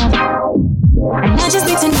house. And I just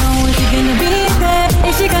need to know if you're gonna be there,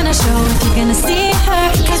 if you're gonna show, if you're gonna see her.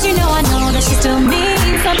 'Cause you know I know that she still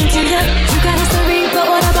means something to you. You got history, but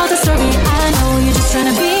what about the story? I know you're just trying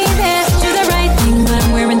to be there, do the right thing, but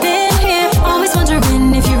I'm wearing thin hair. Always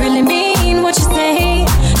wondering if you really mean what you say.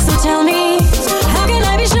 So tell me, how can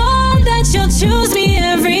I be sure that you'll choose me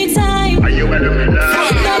every time? Are you in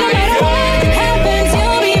love? No matter what happens,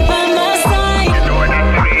 you'll be by my side.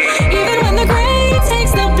 Even when the gray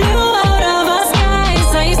takes the blue out of our skies,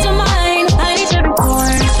 are you still mine? I need to be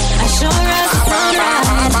born. I sure as the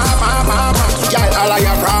sunrise. Girl, all of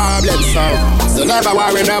your problems solved. So never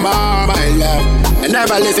worry no more, my love. And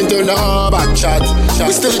never listen to no back chat.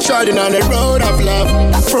 We still treading on the road of love.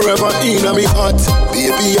 Forever in me heart.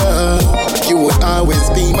 Baby, you would always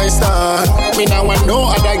be my star. Me now want no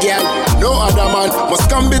other girl, no other man must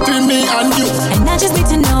come between me and you. And I just need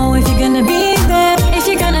to know if you're gonna be there, if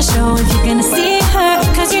you're gonna show, if you're gonna see her.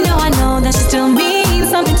 'Cause you know I know that she still means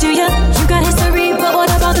something to you. You got history, but what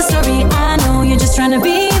about the story? I know you're just trying to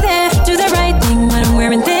be there, do the right thing, but I'm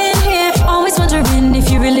wearing thin hair. Always wondering if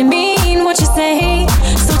you really mean what you say.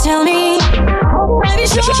 So tell me, are you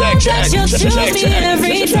sure that you'll choose me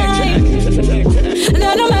every time?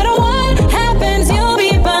 No matter what happens, you'll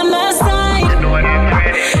be by my side.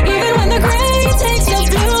 Even when the gray takes the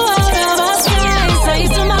blue out of our skies, are you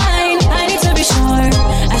still mine? I need to be sure,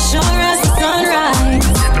 as sure as the sunrise.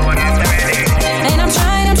 And I'm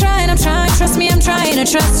trying, trust me, I'm trying to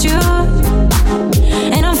trust you.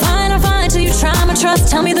 And I'm fine till you try my trust,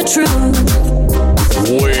 tell me the truth.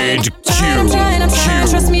 Wade Q. I'm trying,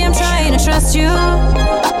 trust me, I'm trying to trust you.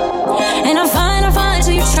 And I'm fine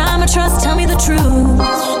till you try my trust, tell me the truth.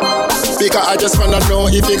 Because I just wanna know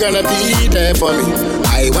if you're gonna be there for me.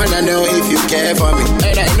 I wanna know if you care for me.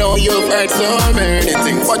 And I know you've heard so many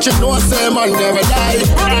things, but you know say man never lie.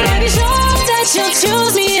 How can I be sure that you'll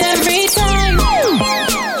choose me every time?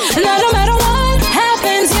 No matter what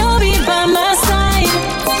happens, you'll be by my side.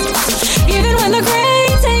 Even when the gray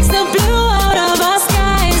takes the blue out of our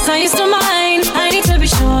skies, are you still mine? I need to be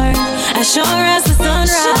sure, as sure as the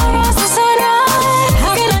sunrise.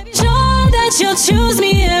 How can I be sure that you'll choose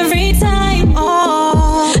me every time?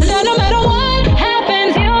 Oh, no matter what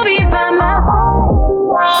happens, you'll be by my side.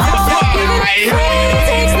 Even when the gray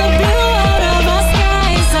takes the blue out of our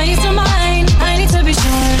skies, are you still mine? I need to be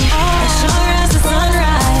sure, as sure as the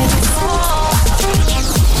sunrise.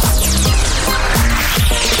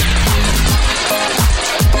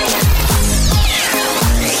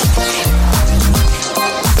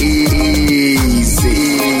 Easy.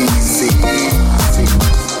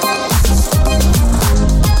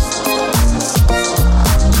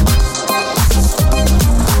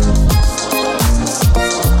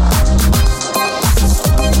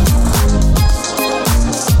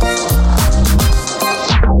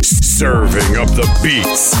 the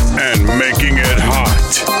beats and making it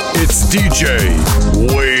hot. It's DJ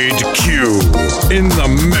Wade Q in the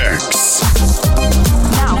mix.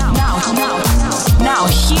 Now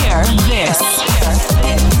hear this.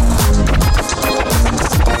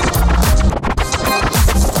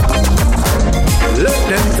 Let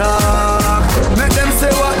them talk, make them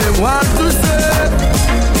say what they want to say.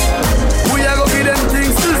 We are gonna give them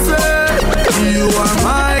things to say. You are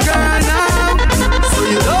my girl now, so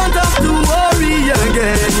you don't have to worry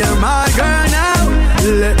again. You're my girl now.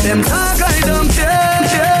 Let them talk, I don't care.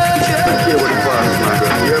 Yeah, what the past is, my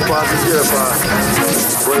girl. Your past is your past.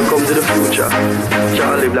 Welcome to the future.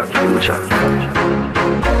 Charlie Black future.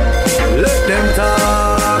 Let them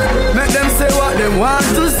talk, make them say what they want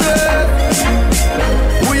to say.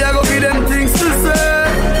 We are gonna give them things to say.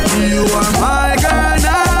 You are my girl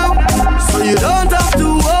now, so you don't have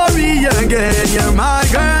to worry again. You're my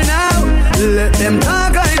girl now. Let them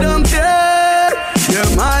talk, I don't care.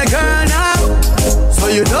 You're my girl now, so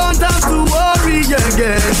you don't have to worry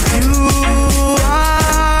again. You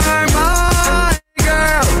are my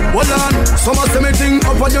girl. Hold on, some of them think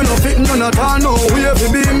up and you no fit none at all. No way to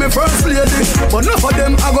be my first lady, but none of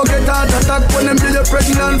them I go get heart attack when them feel you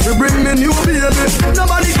pregnant to bring me new baby.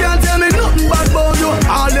 Nobody can tell me nothing bad about you.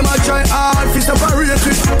 All them a try hard to separate it.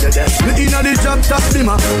 Me inna the drop top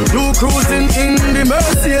dimmer, you cruising in the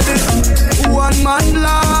Mercedes. One man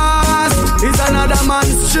lost is another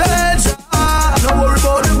man's treasure. Don't worry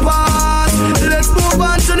about the past. Let's move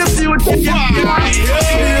on to the future. Me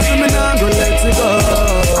nah go let you go.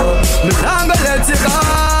 Me nah go let you go.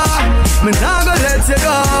 Me nah go let you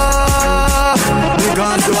go.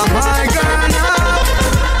 Because you are my girl now,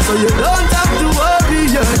 so you don't have to worry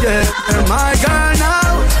again. You're my girl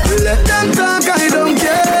now. Let them talk, I don't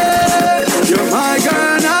care. You're my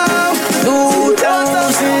girl now.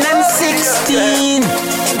 2016.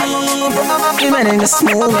 Women in the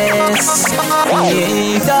smallest.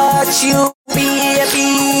 Got you,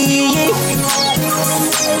 baby.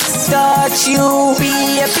 Got you,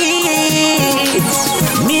 baby.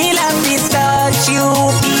 Me love it, touch you,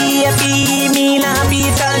 baby. Me love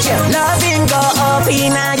it, touch you. Loving go up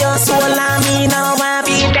in your soul, and me now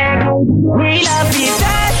happy. Me love it,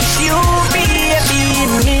 touch you, baby.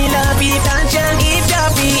 Me love it, touch you. If you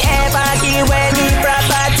be ever give any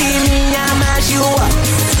property, me I'm a you.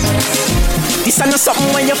 This is not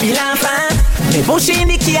something when you feel fun. Me push in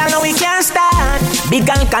the key and now we can't start. Big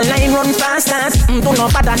gang can line run fast dance. Do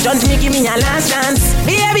not bother judge me, give me a last chance.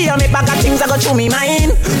 Baby, you make back of things that go through me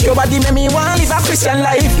mind. Your body make me want live a Christian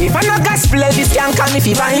life. If I not gospel, this can call me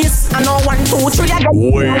for vice. I know 1, 2, 3, I got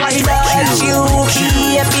you,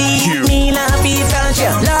 baby. Me love it, touch you.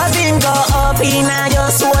 Loving go up in your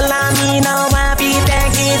soul and me now happy,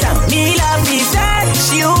 take it up. Me love it,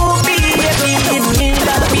 touch you, baby. Me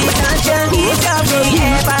love it, touch you. If you be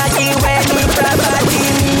ever give any property,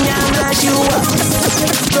 me I'm not you.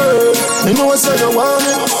 Girl, me know say you want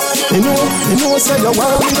me. Me know say you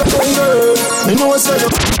want me. Girl, me know say you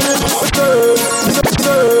want me. Girl,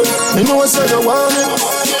 me know say you want me.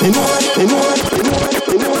 Me know.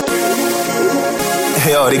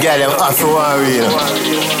 Yo, the girl them Afro warrior.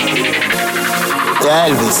 Yeah,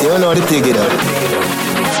 Elvis, you know the thing it up.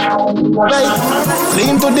 Right,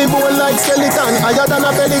 lean to the bone like skeleton, higher than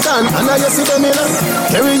a pelican. And now you see them in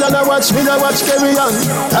carry on a watch, me a watch carry on.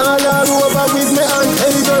 All over with me and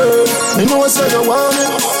hey girl, me know say you want me.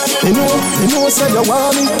 Me know say you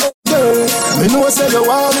want me. Girl, me know say you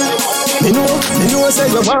want me. Me know say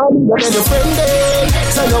you want me. You tell your friend them,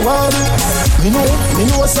 say you want me. Me know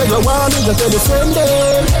say you want me. You tell your friend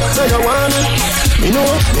them, say you want me. Me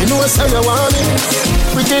know say you want me.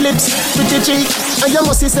 Pretty lips, pretty cheek, and you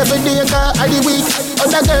must see 7 days of the week.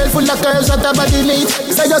 Other girl full of curves that her body neat.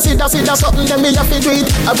 Say you see that something that me have to do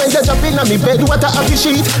it. And when you jump in on me bed, what a happy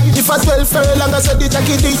sheet. If I 12 furlong, I said the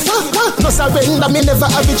jacket deep. No surrender, me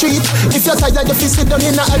never have a treat. If you're tired, you fit sit down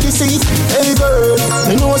in the seat. Hey girl,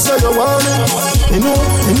 me know say you want me. Me know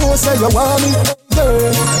say you want me. Girl,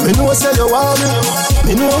 me know say you want me.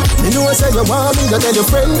 Me know say you want me. You tell your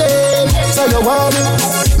friend them, say you want me.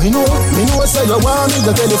 Me know say you want me.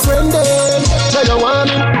 You tell your friend them, say you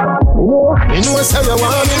want me. Me know say you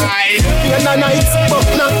want me. In the night, but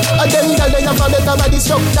now a them girl they have a better body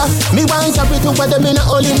structure. Me want to to wear them in the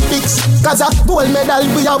Olympics. Cause a gold medal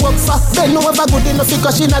we a work for. Then no ever good enough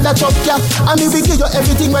because she not a truck ya. And me will give you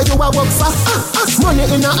everything where you a work for. Money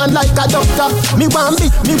in her hand like a doctor. Me want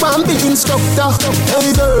be instructor.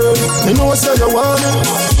 Hey girl, me know say you want me.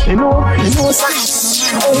 Me know say.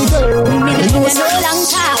 Hey girl, me know say. Long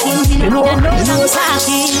talking, me know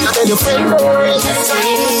talking. Tell your friend boy. Me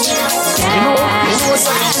know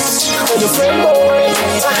say. Tell your friend boy.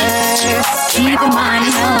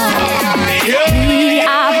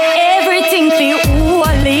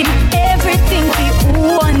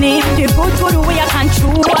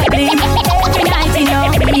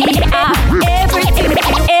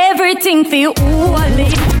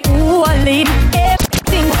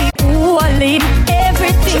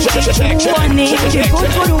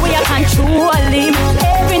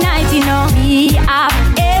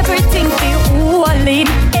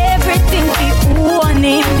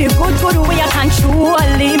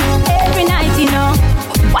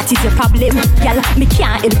 What is your problem? Y'all, me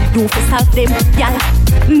can't help you for solve them. Y'all,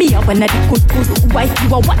 me a one of the good wife.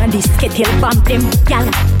 You are one of the skittle bomb them. Y'all,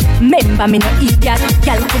 remember me no idiot.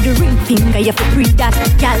 Y'all, put the ring finger, you for breathe that.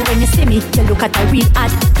 Y'all, when you see me, you look at a real ad.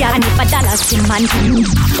 Y'all, and if a dollar see man to you.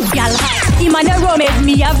 Y'all, him and the romance,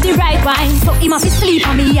 me have the right wine. So him have to sleep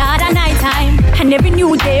on me all the night time. And every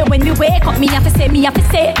new day when we wake up, me have to say,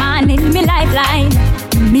 man in me lifeline.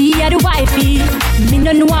 Me a the wifey, me no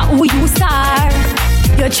know who you are.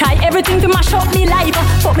 You try everything to mash up me life,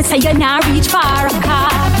 but me say you not reach far.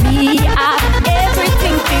 Cause me have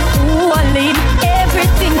everything to own him,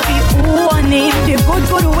 everything to own him. The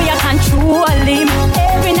good way I control him.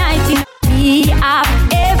 Every night in me have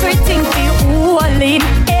everything to own him,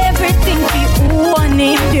 everything to own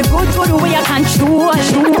him. The good way I control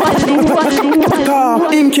him.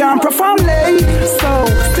 Him can't perform late, so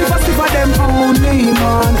stiffer them only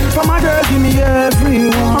man. From a girl give me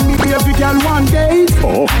everyone, me every girl one day.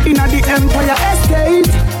 Inna the Empire Estate,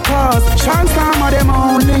 cause chance time of them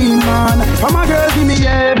only man. From a girl give me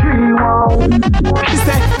everyone. She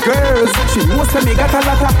say, girls, she knows that me got a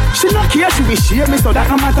lotta. She not care, she will share me, so that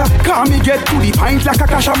no matter. Call me get to the pint like a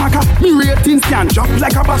kashamaka. Me ratings can drop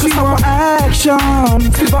like a battery. So action,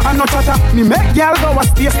 silver and no chatter. Me make y'all go a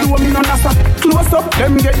space to me no nasa. Close up,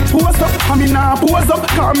 them get pose up. And me nah pose up,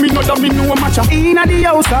 cause me know that me know matcha. Inna the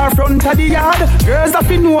house or front of the yard, girls that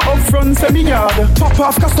fi know up front say me yard. Pop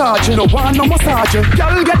off cassage, no want no massage.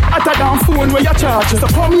 Y'all get hotter than phone where you charge. So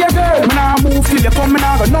come here girl, me nah move till you come, me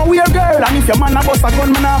nah go nowhere girl. And if your man a bust a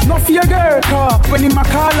gun, me nah no fear girl. Cause when him a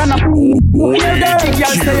call and a here girl,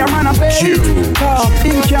 y'all say your man a pay. Cause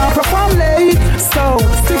him can't perform late, so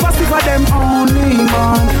stiffer them only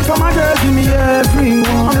man. From a girl give me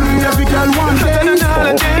everyone, every girl one day.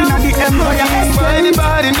 Inna the Empire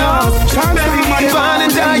anybody knows. Baby, find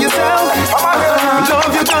and tell yourself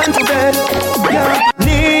love you gone to bed. Yeah.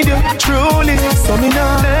 Need you truly, so me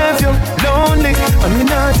not leave you lonely, and me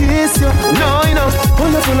not diss you. No, you know,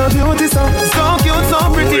 wonderful of beauty, so cute, so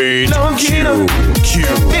pretty. Love you, know.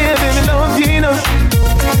 Baby, me love you, know.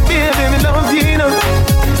 Baby, me love you, know.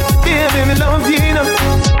 Baby, me love you, know.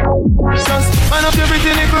 Just man up your pretty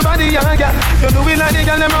little body, yeah, yeah. You do it like the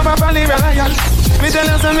girl them rubber valley royal. Me tell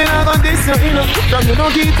you something I got this, you know. From you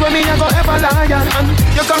don't get when me I go ever lie. And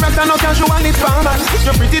your character no casually formal.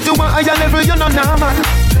 You're pretty to a higher level, you're not normal.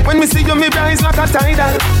 When me see you, me rise like a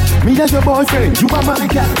tidal. Me as your boyfriend, you are my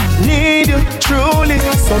girl. Need you truly,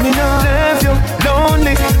 so me not leave you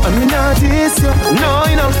lonely, and me not diss you. No,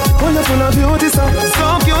 you know, wonderful of beauty, so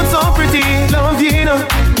cute, so pretty. Love you, know.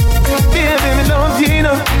 Baby, me love you,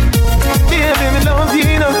 know. Baby, me love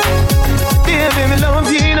you, know. Baby, me love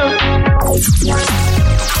you, know.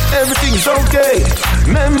 Everything is okay.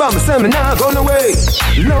 Remember me say me not gone away.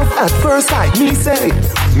 Love at first sight, me say.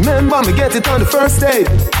 Remember me get it on the first day.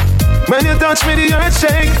 When you touch me, the earth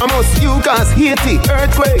shake. I must you cause Haiti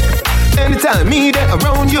earthquake. Anytime me there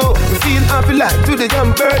around you, we feel happy like to the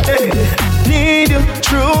young birthday. Need you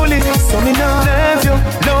truly, so me not leave you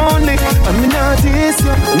lonely, and me not diss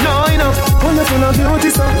you. No, you know, wonderful of beauty,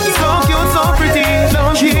 so cute, so pretty.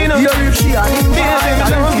 Love you, know. Baby, love you, know. Baby,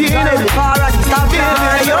 love you, know.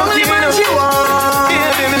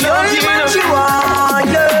 Baby, love you, know.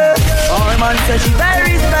 Our man says she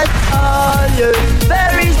very special, yeah,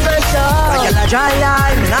 very special. I can dry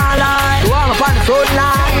line, nah lie. You want me on the front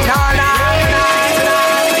line, nah lie.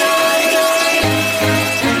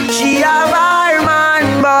 She a rare man,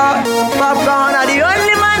 but popcorn are the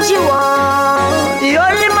only man she want, the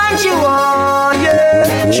only man she want,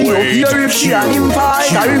 yeah. She don't care if she and him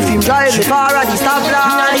fight, or if him drive the car at the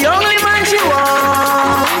stoplight. The only man she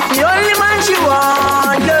want, the only man she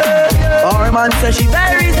want, yeah. Our man says she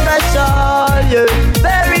very special, yeah,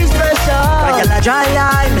 very special. I can dry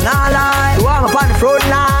line, me nah lie. You want me on the front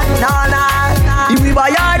line, nah lie. If we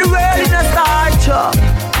buy all the world in a starch,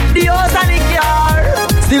 the house and the car.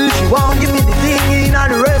 Still she won't give me the thing in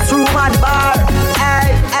the restroom and the bar.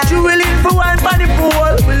 Hey, she willing for one for the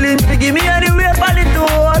pool, willing to give me anywhere for the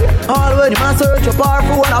tool. All when him a search a bar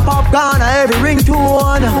for one a popcorn and every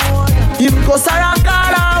ringtone. Him cuss her and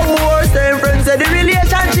call her whore. Same friends say the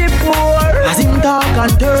relationship poor. As him talk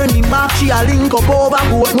and turn him back, she a link up over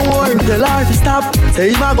both more. Him tell her to stop,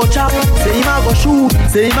 say him a go chop, say him a go shoot,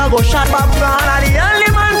 say him a go shot popcorn. And the only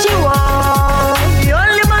man she want, the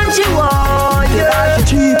only man she want, yeah. She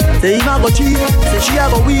cheap, say him a go cheap, say she a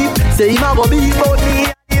go weep, say him a go beat about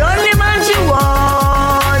me. The only man she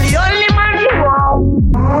want, the only man she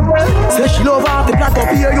want. Say she love off the black up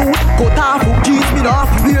here, you cut off hook jeans, me no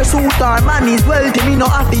have to wear suit. Or man is wealthy, me no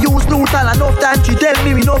have to use blue youth and enough time she tell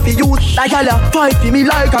me we no fi use. Like all ya fight for me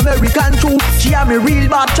like American truth. She have me real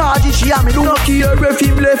bad charges, she have me do not care if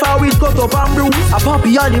him left her with cut up and bruise. A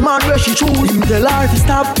puppy and the man where she choose. Him tell her to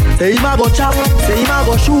stop, say him a go chop, say him a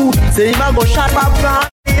go shoot, say him a go shot back from.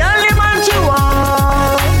 The only man she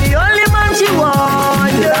want, the only man she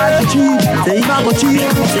want. Yeah, she cheat, say him a go cheat,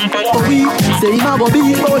 say him a go weak, say him a go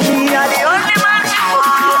beat, but he a the only man she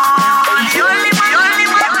want, the only man.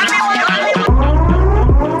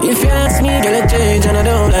 If you ask me, girl, it change and I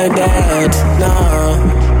don't like that.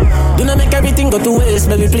 No, do not make everything go to waste,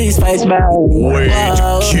 baby. Please fight back. Wait,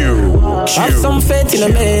 Q. Have some faith in a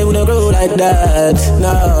man who don't grow like that.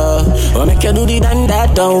 No, or make you do the done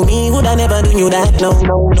that. Don't me would I never do you that. No.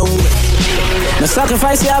 No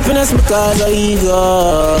sacrifice your happiness because of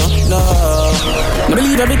ego. No, I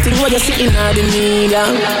believe everything what you're sitting at the media.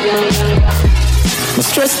 I'm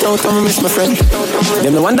stressed out, I'm miss my friend.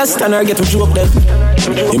 Them no understand or get to joke them.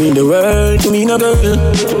 You mean the world to me, no girl.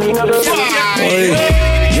 Hey,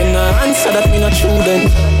 you no answer that me not true then.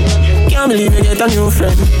 Can't believe you get a new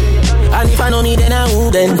friend. And if I know me then I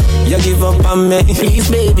wouldn't. You give up on me. Please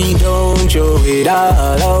baby don't throw it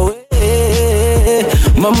all away.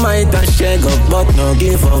 My might have shake up but no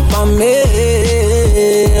give up on me.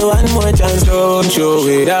 One more chance don't throw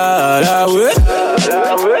it all away.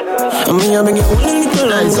 I mean I beg you one little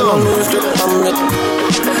lines on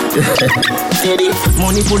steady.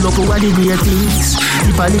 Money pull up over the greatest.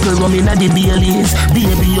 If a little rum inna the Baileys,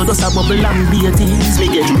 baby you just a bubble and beaties. Me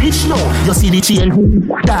get rich now, you see the chain.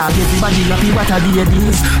 Dog everybody happy what a day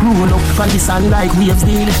this. Roll up for the sun like waves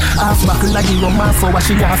did. Half back like the rum and for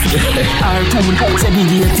washing off. Our tool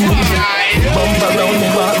segregated. Bump around me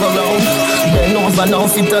walk around. Bend over now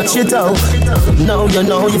if you touch it out. Now you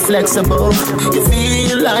know you're flexible. You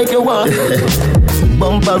feel like you want.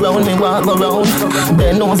 Bump around me walk around.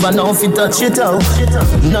 Bend over now if you touch it out.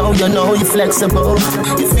 Now you know you're flexible.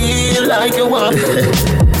 You feel like you want.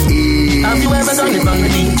 Have you ever done it on the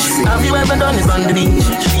beach? Have you ever done it on the beach?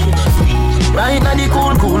 Right now the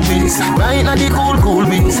cool breeze. Right now the cool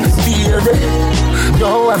breeze. Feel the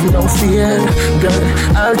don't have no fear, girl.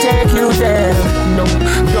 I'll take you there. No,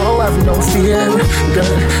 don't have no fear,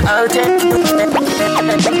 girl. I'll take you there.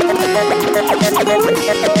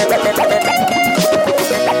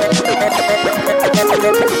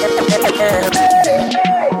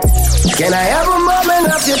 Can I have a moment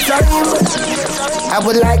of your time? I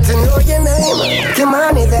would like to know your name.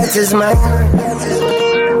 Kimani, that is mine.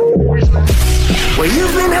 Well,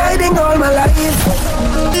 you've been hiding all my life.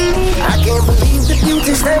 I can't believe the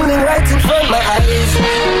beauty standing right in front of my eyes.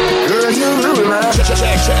 Girl, you rule my heart.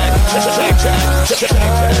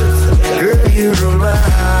 Girl, you rule my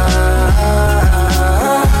heart.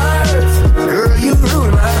 Girl, you rule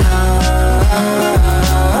my heart.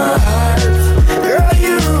 Girl,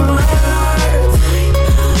 you rule my heart.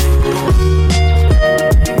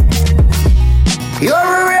 You're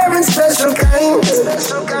a rare and special kind.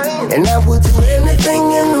 And I would do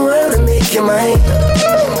anything in the world to make you mine.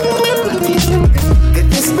 Could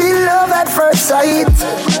this be love at first sight?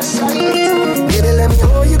 Baby, let me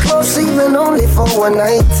hold you close even only for one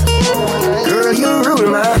night. Girl, you rule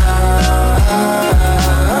my heart.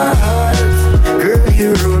 Girl,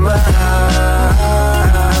 you rule my heart.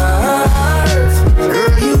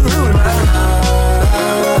 Girl, you rule my heart.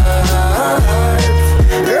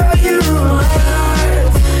 Girl, you rule my heart.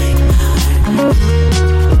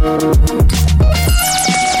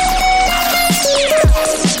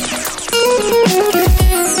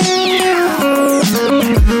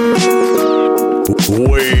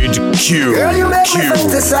 Wade Q. Girl, you make me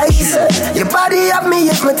fantasize. Your body have me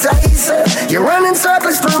hypnotized. You're running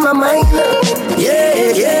circles through my mind.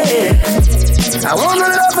 Yeah. I wanna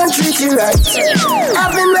love and treat you right.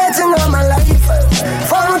 I've been waiting all my life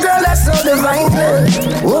for a girl that's so divine.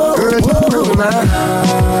 Whoa, girl, you rule my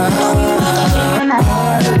heart.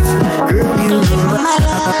 Girl, you rule my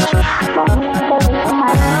heart.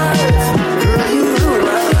 Girl, you rule my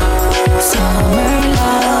heart. Summer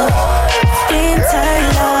love, winter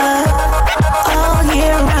love, all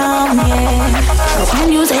year round, yeah. Cause when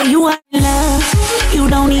you say you are in love, you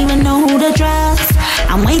don't even know who to trust.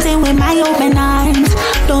 I'm waiting with my open arms.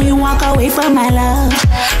 Don't you walk away from my love.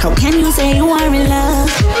 How can you say you are in love?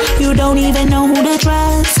 You don't even know who to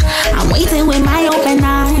trust. I'm waiting with my open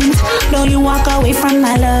arms. Don't you walk away from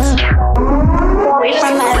my love. Away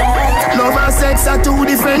from my love. Love and sex are two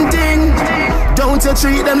different things. Don't you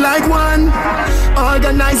treat them like one.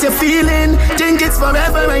 Organize your feeling. Think it's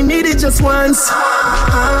forever, I need it just once.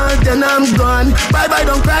 Then I'm gone. Bye,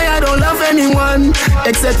 don't cry, I don't love anyone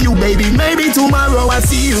except you, baby. Maybe tomorrow I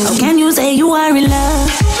see you. How can you say you are in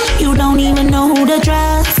love? You don't even know who to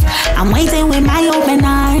trust. I'm waiting with my open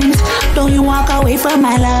arms. Don't you walk away from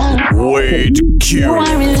my love. Wade Q. You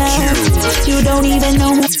are in love. You don't even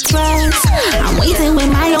know who to trust. I'm waiting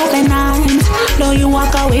with my open arms. Don't you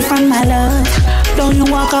walk away from my love. Don't you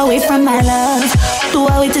walk away from my love. Do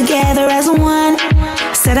all it together as one.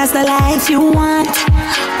 Say that's the life you want.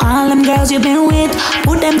 All them girls you've been with,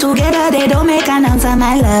 put them together, they don't make an ounce of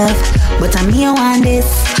my love. But I'm here on this,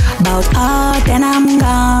 about all, then I'm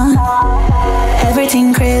gone.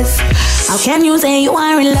 Everything crisp. How can you say you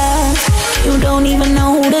are in love? You don't even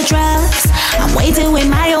know who to trust. I'm waiting with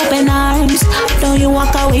my open arms. Don't you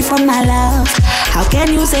walk away from my love. How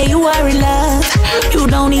can you say you are in love? You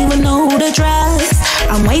don't even know who to trust.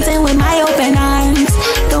 I'm waiting with my open arms.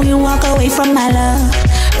 Don't you walk away from my love.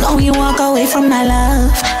 Don't you walk away from my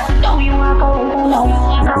love. Don't you walk away from my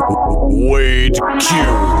love. Wade Q.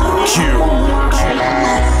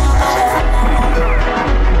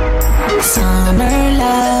 Summer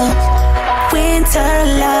love, winter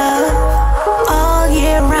love, all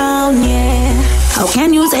year round, yeah. How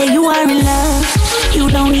can you say you are in love? You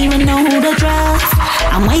don't even know who to trust.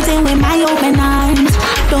 I'm waiting with my open arms.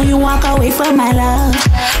 Don't you walk away from my love.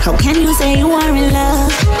 How can you say you are in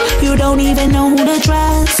love? You don't even know who to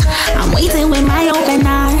trust. I'm waiting with my open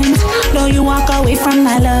arms. Don't you walk away from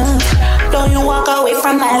my love. Don't you walk away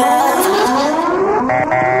from my love.